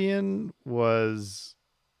Moff Gideon?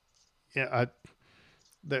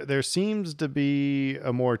 There seems to be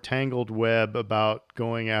a more tangled web about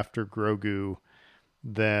going after Grogu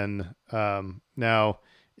than now.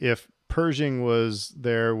 If Pershing was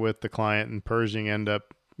there with the client and Pershing end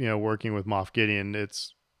up, working with Moff Gideon,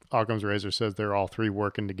 it's Occam's razor says they're all three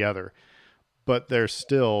working together. But there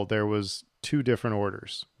was two different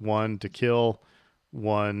orders: one to kill,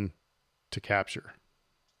 one to capture.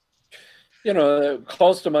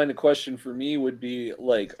 Calls to mind a question for me would be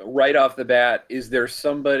right off the bat,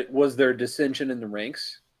 was there dissension in the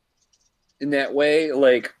ranks in that way?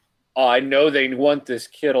 I know they want this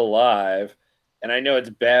kid alive, and I know it's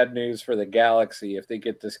bad news for the galaxy if they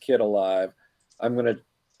get this kid alive. I'm going to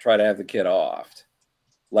try to have the kid offed.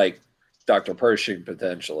 Dr. Pershing,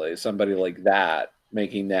 potentially, somebody like that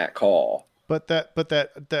making that call. But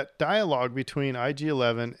that dialogue between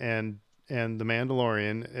IG-11 and the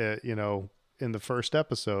Mandalorian, in the first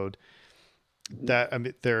episode,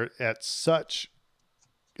 it's such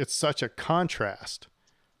a contrast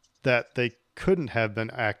that they couldn't have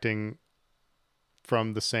been acting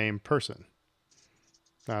from the same person.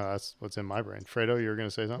 That's what's in my brain. Fredo, you were going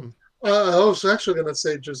to say something? I was actually going to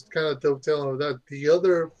say, just kind of dovetailing on that, the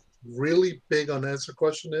other really big unanswered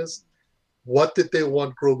question is, what did they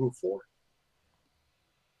want Grogu for?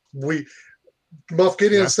 Moff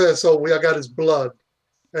Gideon says, I got his blood,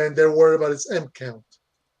 and they're worried about his M count.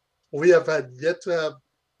 We have had yet to have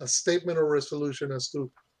a statement or resolution as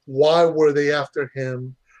to why were they after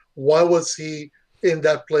him? Why was he in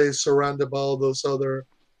that place surrounded by all those other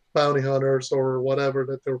bounty hunters or whatever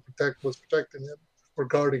that they was protecting him or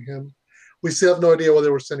guarding him? We still have no idea why they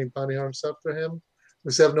were sending bounty hunters after him.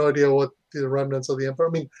 We still have no idea what the remnants of the Empire.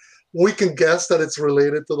 I mean, we can guess that it's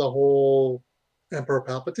related to the whole Emperor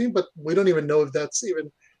Palpatine, but we don't even know if that's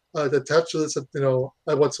even attached to this,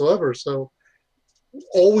 whatsoever. So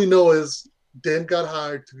all we know is Din got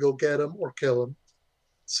hired to go get him or kill him.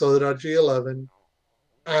 So did IG-11,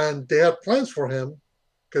 and they had plans for him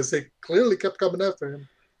because they clearly kept coming after him.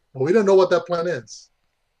 But we don't know what that plan is.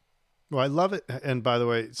 Well, I love it. And by the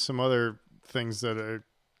way, some other things that are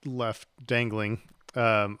left dangling.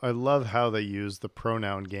 I love how they use the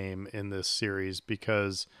pronoun game in this series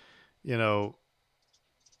because,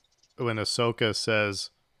 when Ahsoka says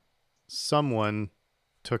someone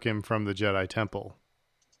took him from the Jedi Temple,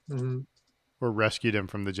 mm-hmm. or rescued him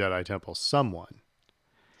from the Jedi Temple, someone.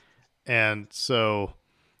 And so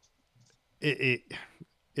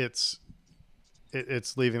it's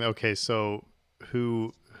leaving. Okay. So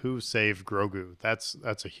who saved Grogu? That's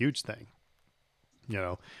a huge thing.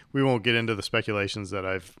 We won't get into the speculations that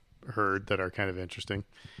I've heard that are kind of interesting.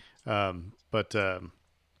 But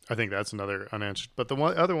I think that's another unanswered. But the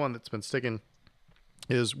other one that's been sticking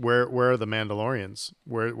is where are the Mandalorians?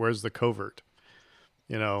 Where's the covert?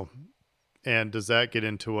 You know, and does that get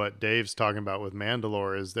into what Dave's talking about with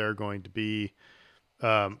Mandalore? Is there going to be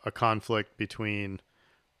a conflict between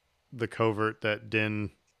the covert that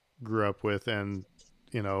Din grew up with and,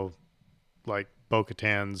 you know, like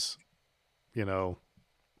Bo-Katan's, you know,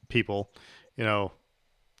 people, you know,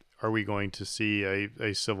 are we going to see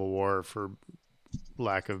a civil war, for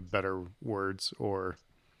lack of better words? Or,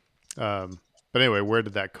 but anyway, where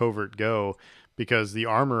did that covert go? Because the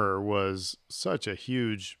Armorer was such a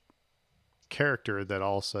huge character that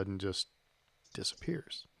all of a sudden just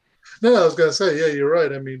disappears. No, I was gonna say, yeah, you're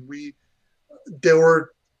right. I mean, there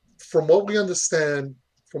were, from what we understand,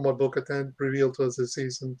 from what Bo-Katan revealed to us this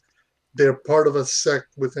season, they're part of a sect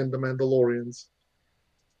within the Mandalorians,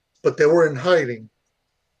 but they were in hiding.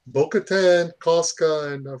 Bo-Katan,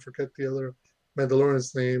 Koska, and I forget the other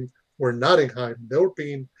Mandalorian's name, were not in hiding. They were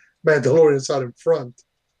being Mandalorians out in front.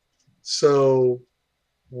 So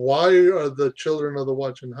why are the Children of the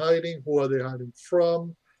Watch in hiding? Who are they hiding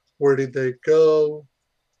from? Where did they go?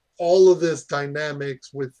 All of this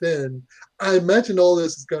dynamics within. I imagine all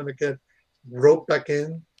this is going to get roped back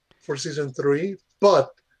in for season 3, but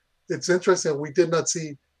it's interesting. We did not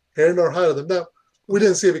see hair nor hide of them. Now, we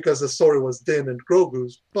didn't see it because the story was Din and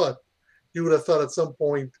Grogu's, but you would have thought at some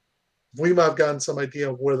point we might have gotten some idea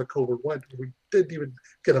of where the covert went. We didn't even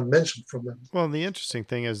get a mention from them. Well, the interesting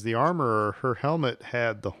thing is the Armorer, her helmet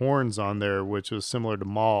had the horns on there, which was similar to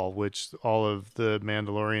Maul, which all of the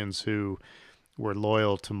Mandalorians who were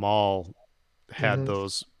loyal to Maul had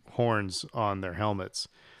those horns on their helmets.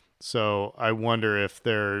 So I wonder if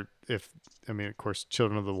I mean, of course,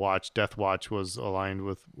 Children of the Watch, Death Watch was aligned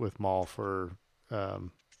with Maul for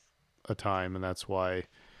a time, and that's why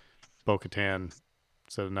Bo-Katan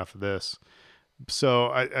said enough of this.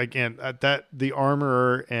 So again, that the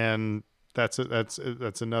Armorer, and that's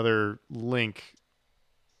another link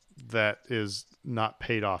that is not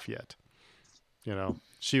paid off yet. You know,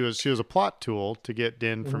 she was a plot tool to get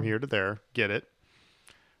Din from here to there, get it.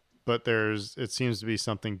 But it seems to be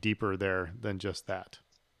something deeper there than just that.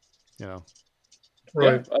 You know,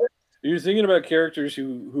 right? Yeah. You're thinking about characters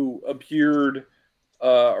who appeared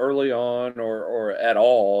early on or at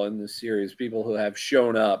all in the series, people who have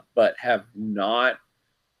shown up but have not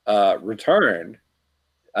returned.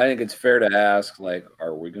 I think it's fair to ask, like,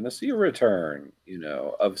 are we going to see a return, you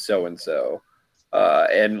know, of so and so?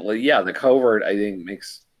 And yeah, the covert, I think,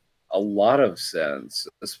 makes a lot of sense,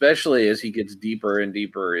 especially as he gets deeper and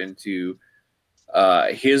deeper into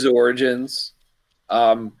his origins.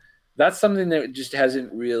 That's something that just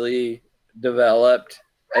hasn't really developed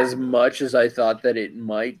as much as I thought that it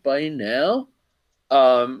might by now.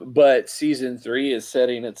 But season 3 is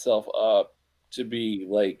setting itself up to be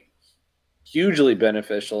like hugely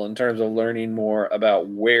beneficial in terms of learning more about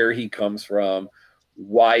where he comes from,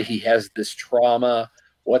 why he has this trauma,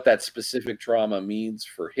 what that specific trauma means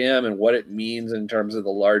for him, and what it means in terms of the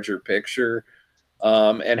larger picture,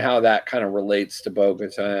 and how that kind of relates to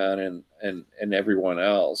Bo-Katan and everyone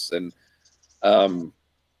else. And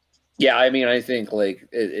yeah, I mean, I think like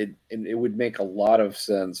it would make a lot of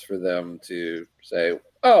sense for them to say,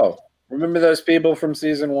 "Oh, remember those people from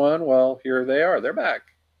season 1? Well, here they are. They're back."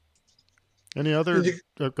 Any other?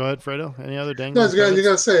 Go ahead, Fredo. Any other dangling? No, you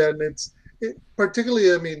gotta say, and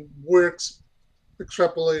particularly. I mean, we're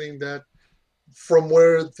extrapolating that from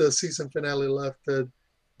where the season finale left, that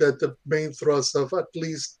the main thrust of at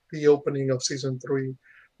least the opening of season 3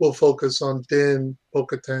 will focus on Din,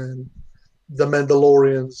 Bo-Katan, the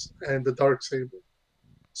Mandalorians, and the Darksaber.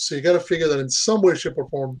 So you got to figure that in some way, shape, or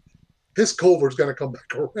form, his covert's going to come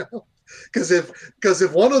back around. Because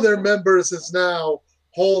if one of their members is now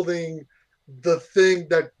holding the thing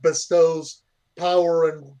that bestows power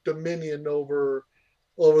and dominion over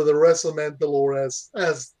the rest of Mandalore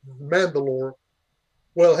as Mandalore,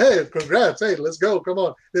 well, hey, congrats! Hey, let's go! Come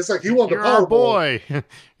on! It's like he won the Powerball. Boy,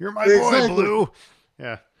 you're my boy, Blue.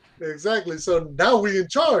 Yeah, exactly. So now we in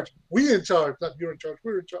charge. We in charge. Not you're in charge.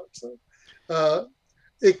 We're in charge. So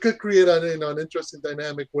it could create an interesting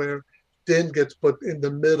dynamic where Din gets put in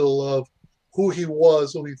the middle of who he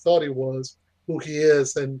was, who he thought he was, who he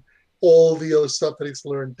is, and all the other stuff that he's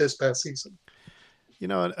learned this past season. You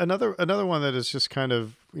know, another one that is just kind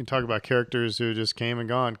of, you talk about characters who just came and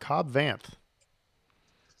gone. Cobb Vanth.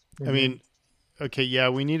 Mm-hmm. I mean, okay, yeah,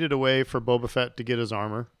 we needed a way for Boba Fett to get his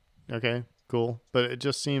armor. Okay, cool. But it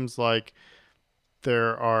just seems like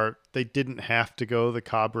they didn't have to go the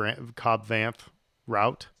Cobb Vanth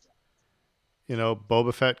route. You know,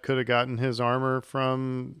 Boba Fett could have gotten his armor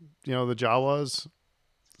from, you know, the Jawas.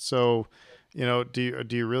 So, do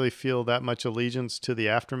you really feel that much allegiance to the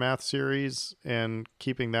Aftermath series and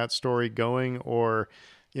keeping that story going, or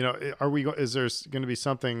is there going to be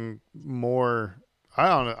something more? I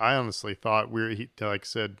honestly thought like I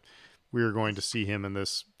said, we were going to see him in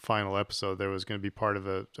this final episode. There was going to be part of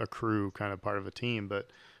a crew, kind of part of a team, but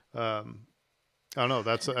I don't know.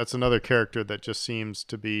 That's another character that just seems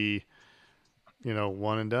to be,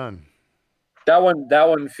 one and done. That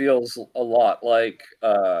one feels a lot like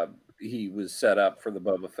he was set up for the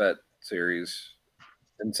Boba Fett series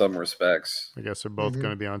in some respects. I guess they're both going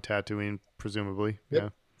to be on Tatooine, presumably.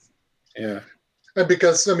 Yep. Yeah. And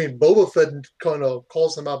because, Boba Fett kind of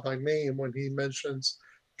calls him out by name when he mentions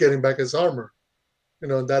getting back his armor. In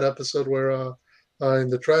that episode where in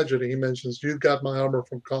the tragedy, he mentions, "You got my armor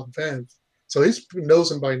from Cobb Vanth." So he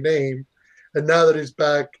knows him by name. And now that he's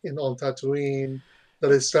back on Tatooine,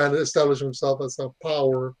 that he's trying to establish himself as a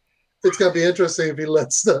power, it's going to be interesting if he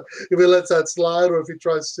lets that slide, or if he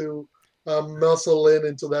tries to muscle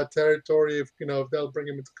into that territory, if they'll bring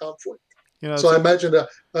him into conflict. So I imagine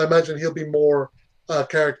he'll be more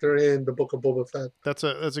character in the Book of Boba Fett. That's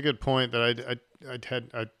a good point that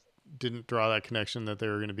I didn't draw that connection that they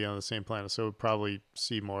were going to be on the same planet. So we'll probably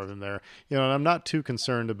see more of him there. And I'm not too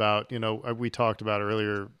concerned about, we talked about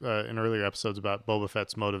earlier in earlier episodes about Boba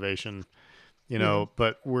Fett's motivation,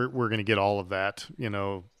 but we're going to get all of that, in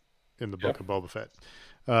the Book of Boba Fett.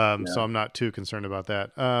 So I'm not too concerned about that.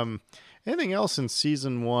 Anything else in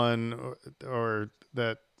season 1 or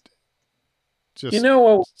that just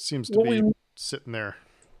seems to be sitting there?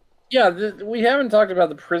 Yeah, we haven't talked about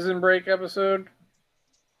the Prison Break episode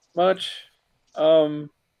much. There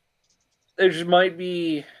just might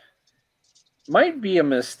be a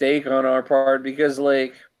mistake on our part, because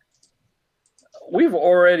we've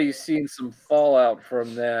already seen some fallout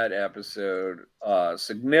from that episode,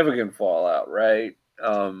 significant fallout, right?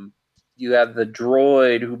 You have the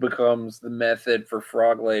droid who becomes the method for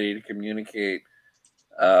Frog Lady to communicate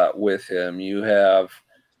with him. You have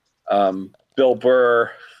Bill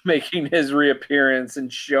Burr making his reappearance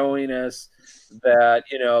and showing us that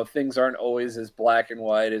things aren't always as black and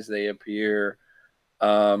white as they appear.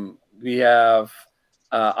 We have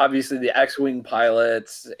obviously the X-Wing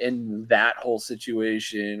pilots in that whole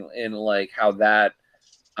situation, and how that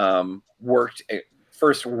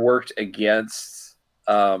first worked against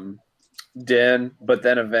Din, but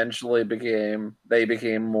then eventually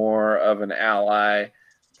became more of an ally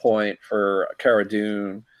point for Cara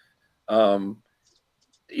Dune.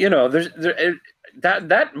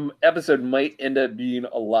 That episode might end up being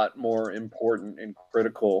a lot more important and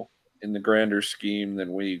critical in the grander scheme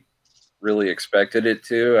than we really expected it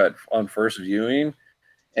to on first viewing.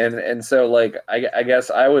 And so I guess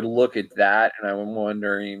I would look at that, and I'm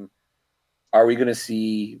wondering, are we going to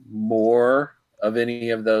see more of any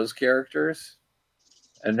of those characters,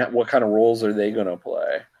 and what kind of roles are they going to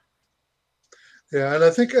play? Yeah, and I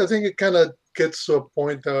think it kind of gets to a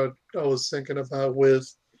point that I was thinking about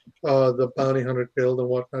with the Bounty Hunter Guild and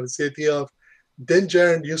whatnot. It's the idea of Din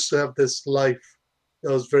Djarin used to have this life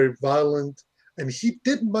that was very violent, and he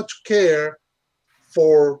didn't much care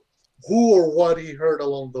for who or what he heard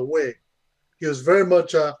along the way. He was very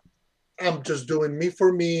much I'm just doing me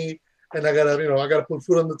for me, and I gotta put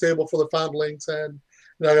food on the table for the foundlings, and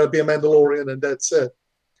I gotta be a Mandalorian, and that's it.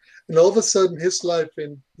 And all of a sudden, his life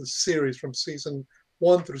in the series from season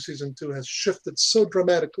 1 through season 2 has shifted so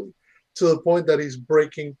dramatically to the point that he's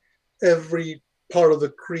breaking every part of the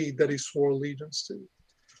creed that he swore allegiance to.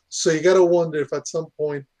 So you got to wonder if at some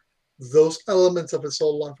point those elements of his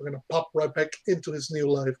old life are going to pop right back into his new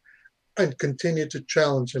life and continue to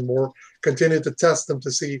challenge him, or continue to test him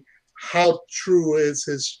to see how true is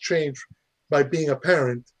his change by being a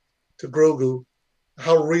parent to Grogu.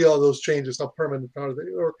 How real are those changes? How permanent are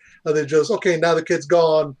they? Or are they just, okay, now the kid's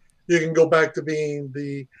gone, you can go back to being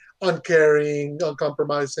the uncaring,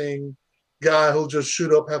 uncompromising guy who'll just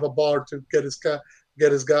shoot up, have a bar to get his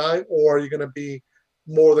guy? Or are you going to be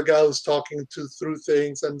more the guy who's talking through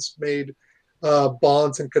things and made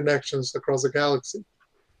bonds and connections across the galaxy?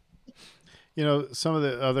 Some of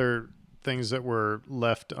the other things that were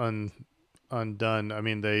left undone. I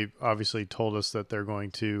mean, they obviously told us that they're going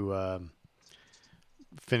to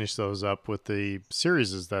finish those up with the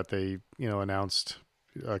series that they announced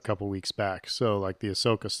a couple weeks back. So like the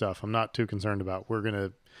Ahsoka stuff, I'm not too concerned about. We're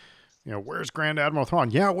gonna, where's Grand Admiral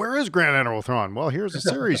Thrawn? Yeah, where is Grand Admiral Thrawn? Well, here's the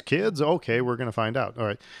series, kids. Okay, we're gonna find out. All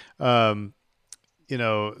right.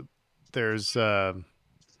 There's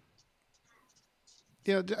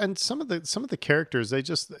and some of the characters,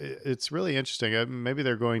 it's really interesting. Maybe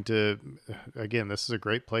they're going to, again, this is a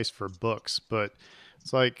great place for books, but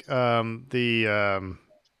it's like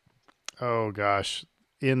oh gosh,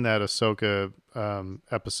 in that Ahsoka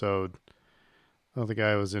episode, oh, the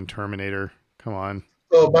guy was in Terminator. Come on.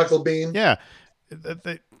 Oh, Michael Biehn. Yeah.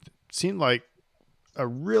 They seemed like a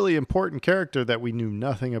really important character that we knew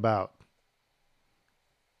nothing about.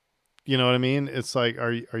 You know what I mean? It's like,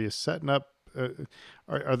 are you setting up,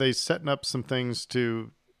 are they setting up some things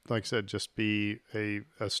to, like I said, just be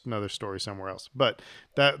another story somewhere else? But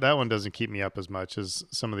that one doesn't keep me up as much as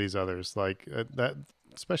some of these others. Like that,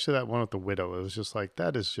 especially that one with the widow. It was just like,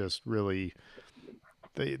 that is just really,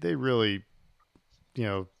 they really,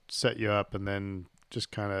 set you up and then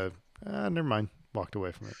just kind of, never mind, walked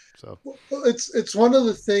away from it. So Well, it's one of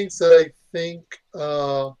the things that I think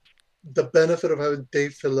the benefit of having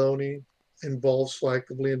Dave Filoni involved so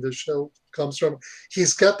actively in this show comes from.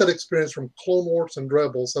 He's got that experience from Clone Wars and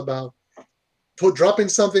Rebels about dropping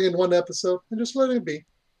something in one episode and just letting it be.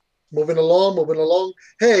 Moving along.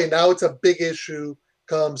 Hey, now it's a big issue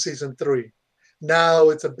come season 3. Now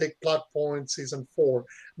it's a big plot point season 4.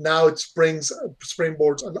 Now it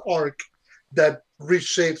springboards an arc that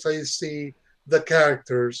reshapes how you see the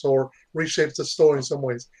characters or reshapes the story in some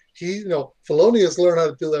ways. Filoni has learned how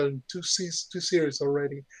to do that in two series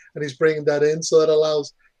already, and he's bringing that in, so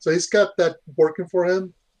he's got that working for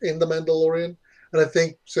him in The Mandalorian. And I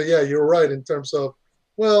think, so yeah, you're right in terms of,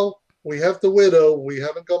 well, we have the widow, we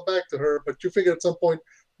haven't gone back to her, but you figure at some point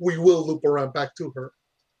we will loop around back to her.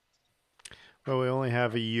 Well, we only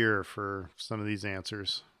have a year for some of these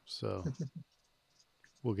answers, so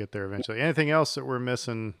we'll get there eventually. Anything else that we're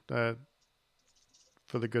missing for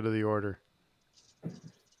the good of the order?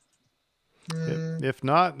 If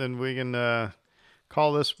not, then we can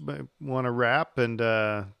call this one a wrap, and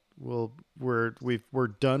we're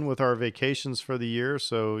done with our vacations for the year.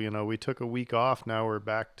 So we took a week off. Now we're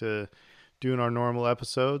back to doing our normal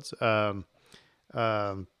episodes. But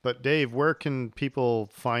Dave, where can people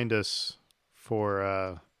find us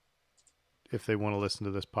for if they want to listen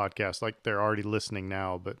to this podcast? Like, they're already listening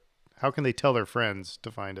now, but how can they tell their friends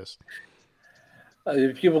to find us?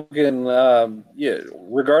 People can,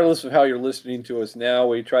 regardless of how you're listening to us now,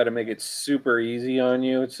 we try to make it super easy on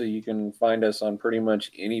you, so you can find us on pretty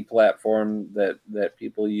much any platform that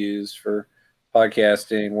people use for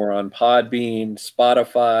podcasting. We're on Podbean,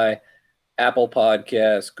 Spotify, Apple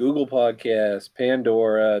Podcasts, Google Podcasts,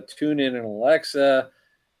 Pandora, TuneIn and Alexa,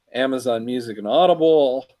 Amazon Music and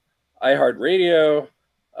Audible, iHeartRadio.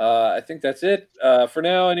 I think that's it for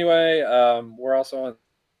now anyway. We're also on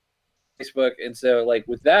Facebook. And so,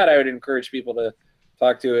 with that, I would encourage people to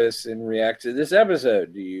talk to us and react to this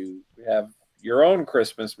episode. Do you have your own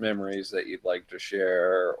Christmas memories that you'd like to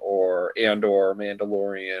share, or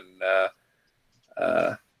Mandalorian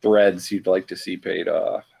threads you'd like to see paid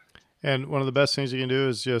off? And one of the best things you can do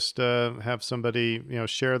is just have somebody,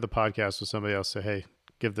 share the podcast with somebody else. Say, hey,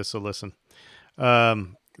 give this a listen.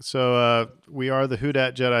 So we are the Who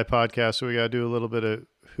Dat Jedi podcast, so we got to do a little bit of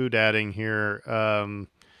who datting here.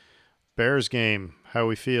 Bears game, how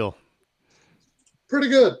we feel? Pretty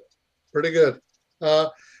good.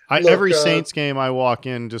 Every Saints game I walk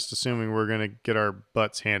in just assuming we're going to get our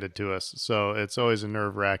butts handed to us. So it's always a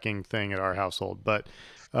nerve-wracking thing at our household. But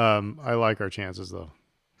I like our chances, though.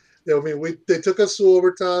 Yeah, I mean, they took us to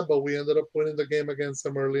overtime, but we ended up winning the game against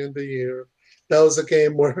them early in the year. That was a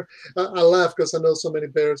game where I laugh because I know so many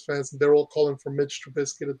Bears fans, and they're all calling for Mitch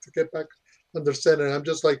Trubisky to get back under center. And I'm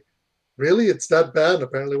just like, really? It's that bad? And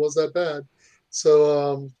apparently it was that bad.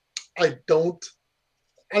 So I don't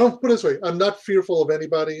put it this way. I'm not fearful of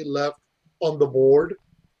anybody left on the board.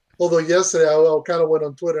 Although yesterday I kind of went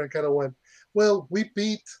on Twitter and kind of went, well, we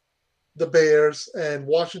beat the Bears and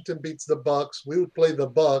Washington beats the Bucks. We would play the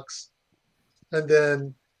Bucks. And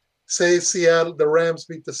then say the Rams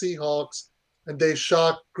beat the Seahawks and they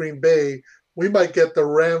shock Green Bay. We might get the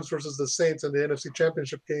Rams versus the Saints in the NFC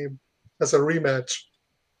Championship game as a rematch.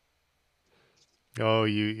 Oh,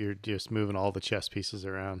 you're just moving all the chess pieces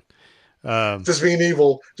around. Just being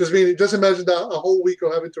evil. Just imagine that a whole week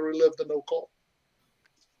of having to relive the no call.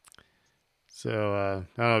 So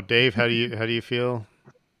I don't know, Dave, how do you feel?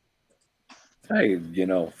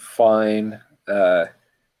 Fine. I'm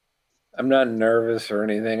not nervous or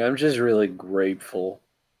anything. I'm just really grateful.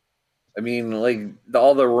 I mean,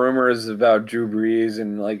 all the rumors about Drew Brees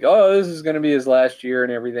and this is going to be his last year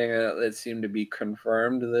and everything that seemed to be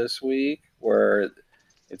confirmed this week, where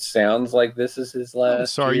it sounds like this is his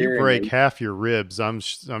last. Sorry, year. You break half your ribs. I'm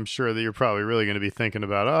sure that you're probably really going to be thinking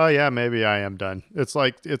about, oh yeah, maybe I am done. It's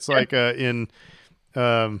like in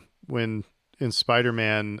when in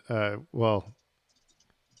Spider-Man, which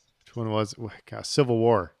one was it? Gosh, Civil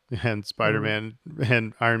War, and Spider-Man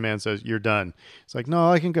and Iron Man says, you're done. It's like,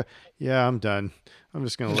 no, I can go. Yeah, I'm done. I'm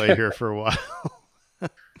just going to lay here for a while.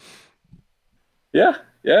 Yeah.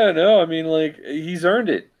 No, I mean, like, he's earned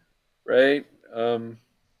it, right?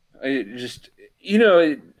 I just,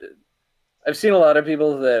 I've seen a lot of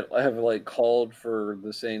people that have like called for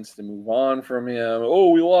the Saints to move on from him. Oh,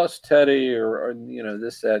 we lost Teddy, or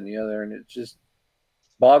this, that, and the other, and it just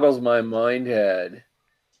boggles my mind head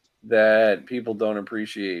that people don't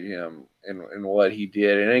appreciate him and what he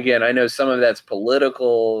did. And again, I know some of that's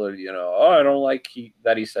political, or, I don't like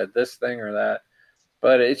that he said this thing or that,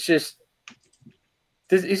 but it's just,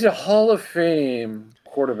 he's a Hall of Fame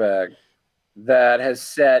quarterback that has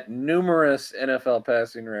set numerous NFL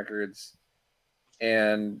passing records,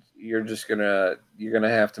 and you're gonna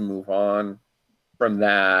have to move on from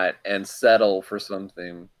that and settle for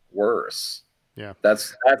something worse. Yeah,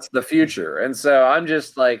 that's the future. And so I'm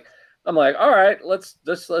like, all right, let's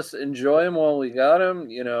enjoy him while we got him.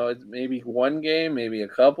 Maybe one game, maybe a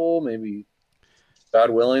couple, maybe God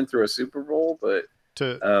willing through a Super Bowl. But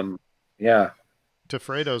yeah. To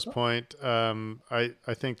Fredo's point,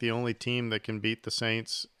 I think the only team that can beat the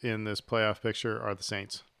Saints in this playoff picture are the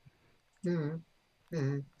Saints. Mm-hmm.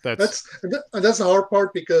 Mm-hmm. That's the hard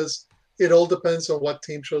part, because it all depends on what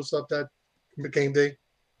team shows up that game day.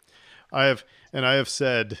 I have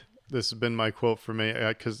said, this has been my quote for me,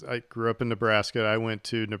 because I grew up in Nebraska. I went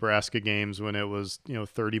to Nebraska games when it was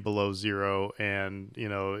 30 below zero, and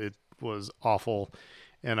it was awful.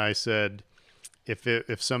 And I said,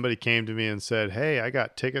 if somebody came to me and said, "Hey, I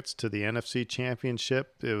got tickets to the NFC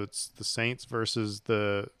Championship. It's the Saints versus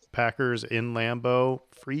the Packers in Lambeau,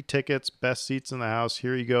 free tickets, best seats in the house.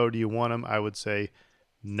 Here you go. Do you want them?" I would say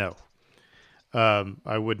no.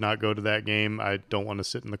 I would not go to that game. I don't want to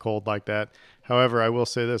sit in the cold like that. However, I will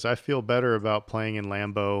say this: I feel better about playing in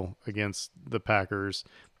Lambeau against the Packers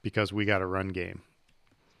because we got a run game.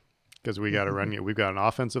 Because we got a run game. We've got an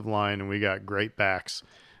offensive line and we got great backs.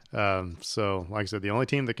 So like I said, the only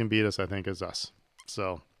team that can beat us, I think, is us.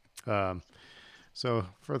 So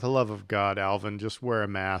for the love of God, Alvin, just wear a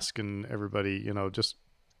mask, and everybody, just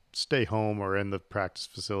stay home or in the practice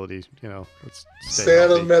facility. Let's stay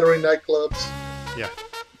out of Metairie nightclubs. Yeah.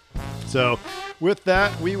 So with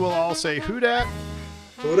that, we will all say "Who dat?"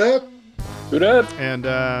 Who dat? Who dat? And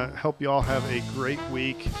hope you all have a great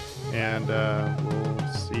week, and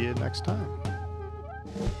we'll see you next time.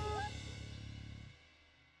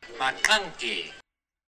 McConkey.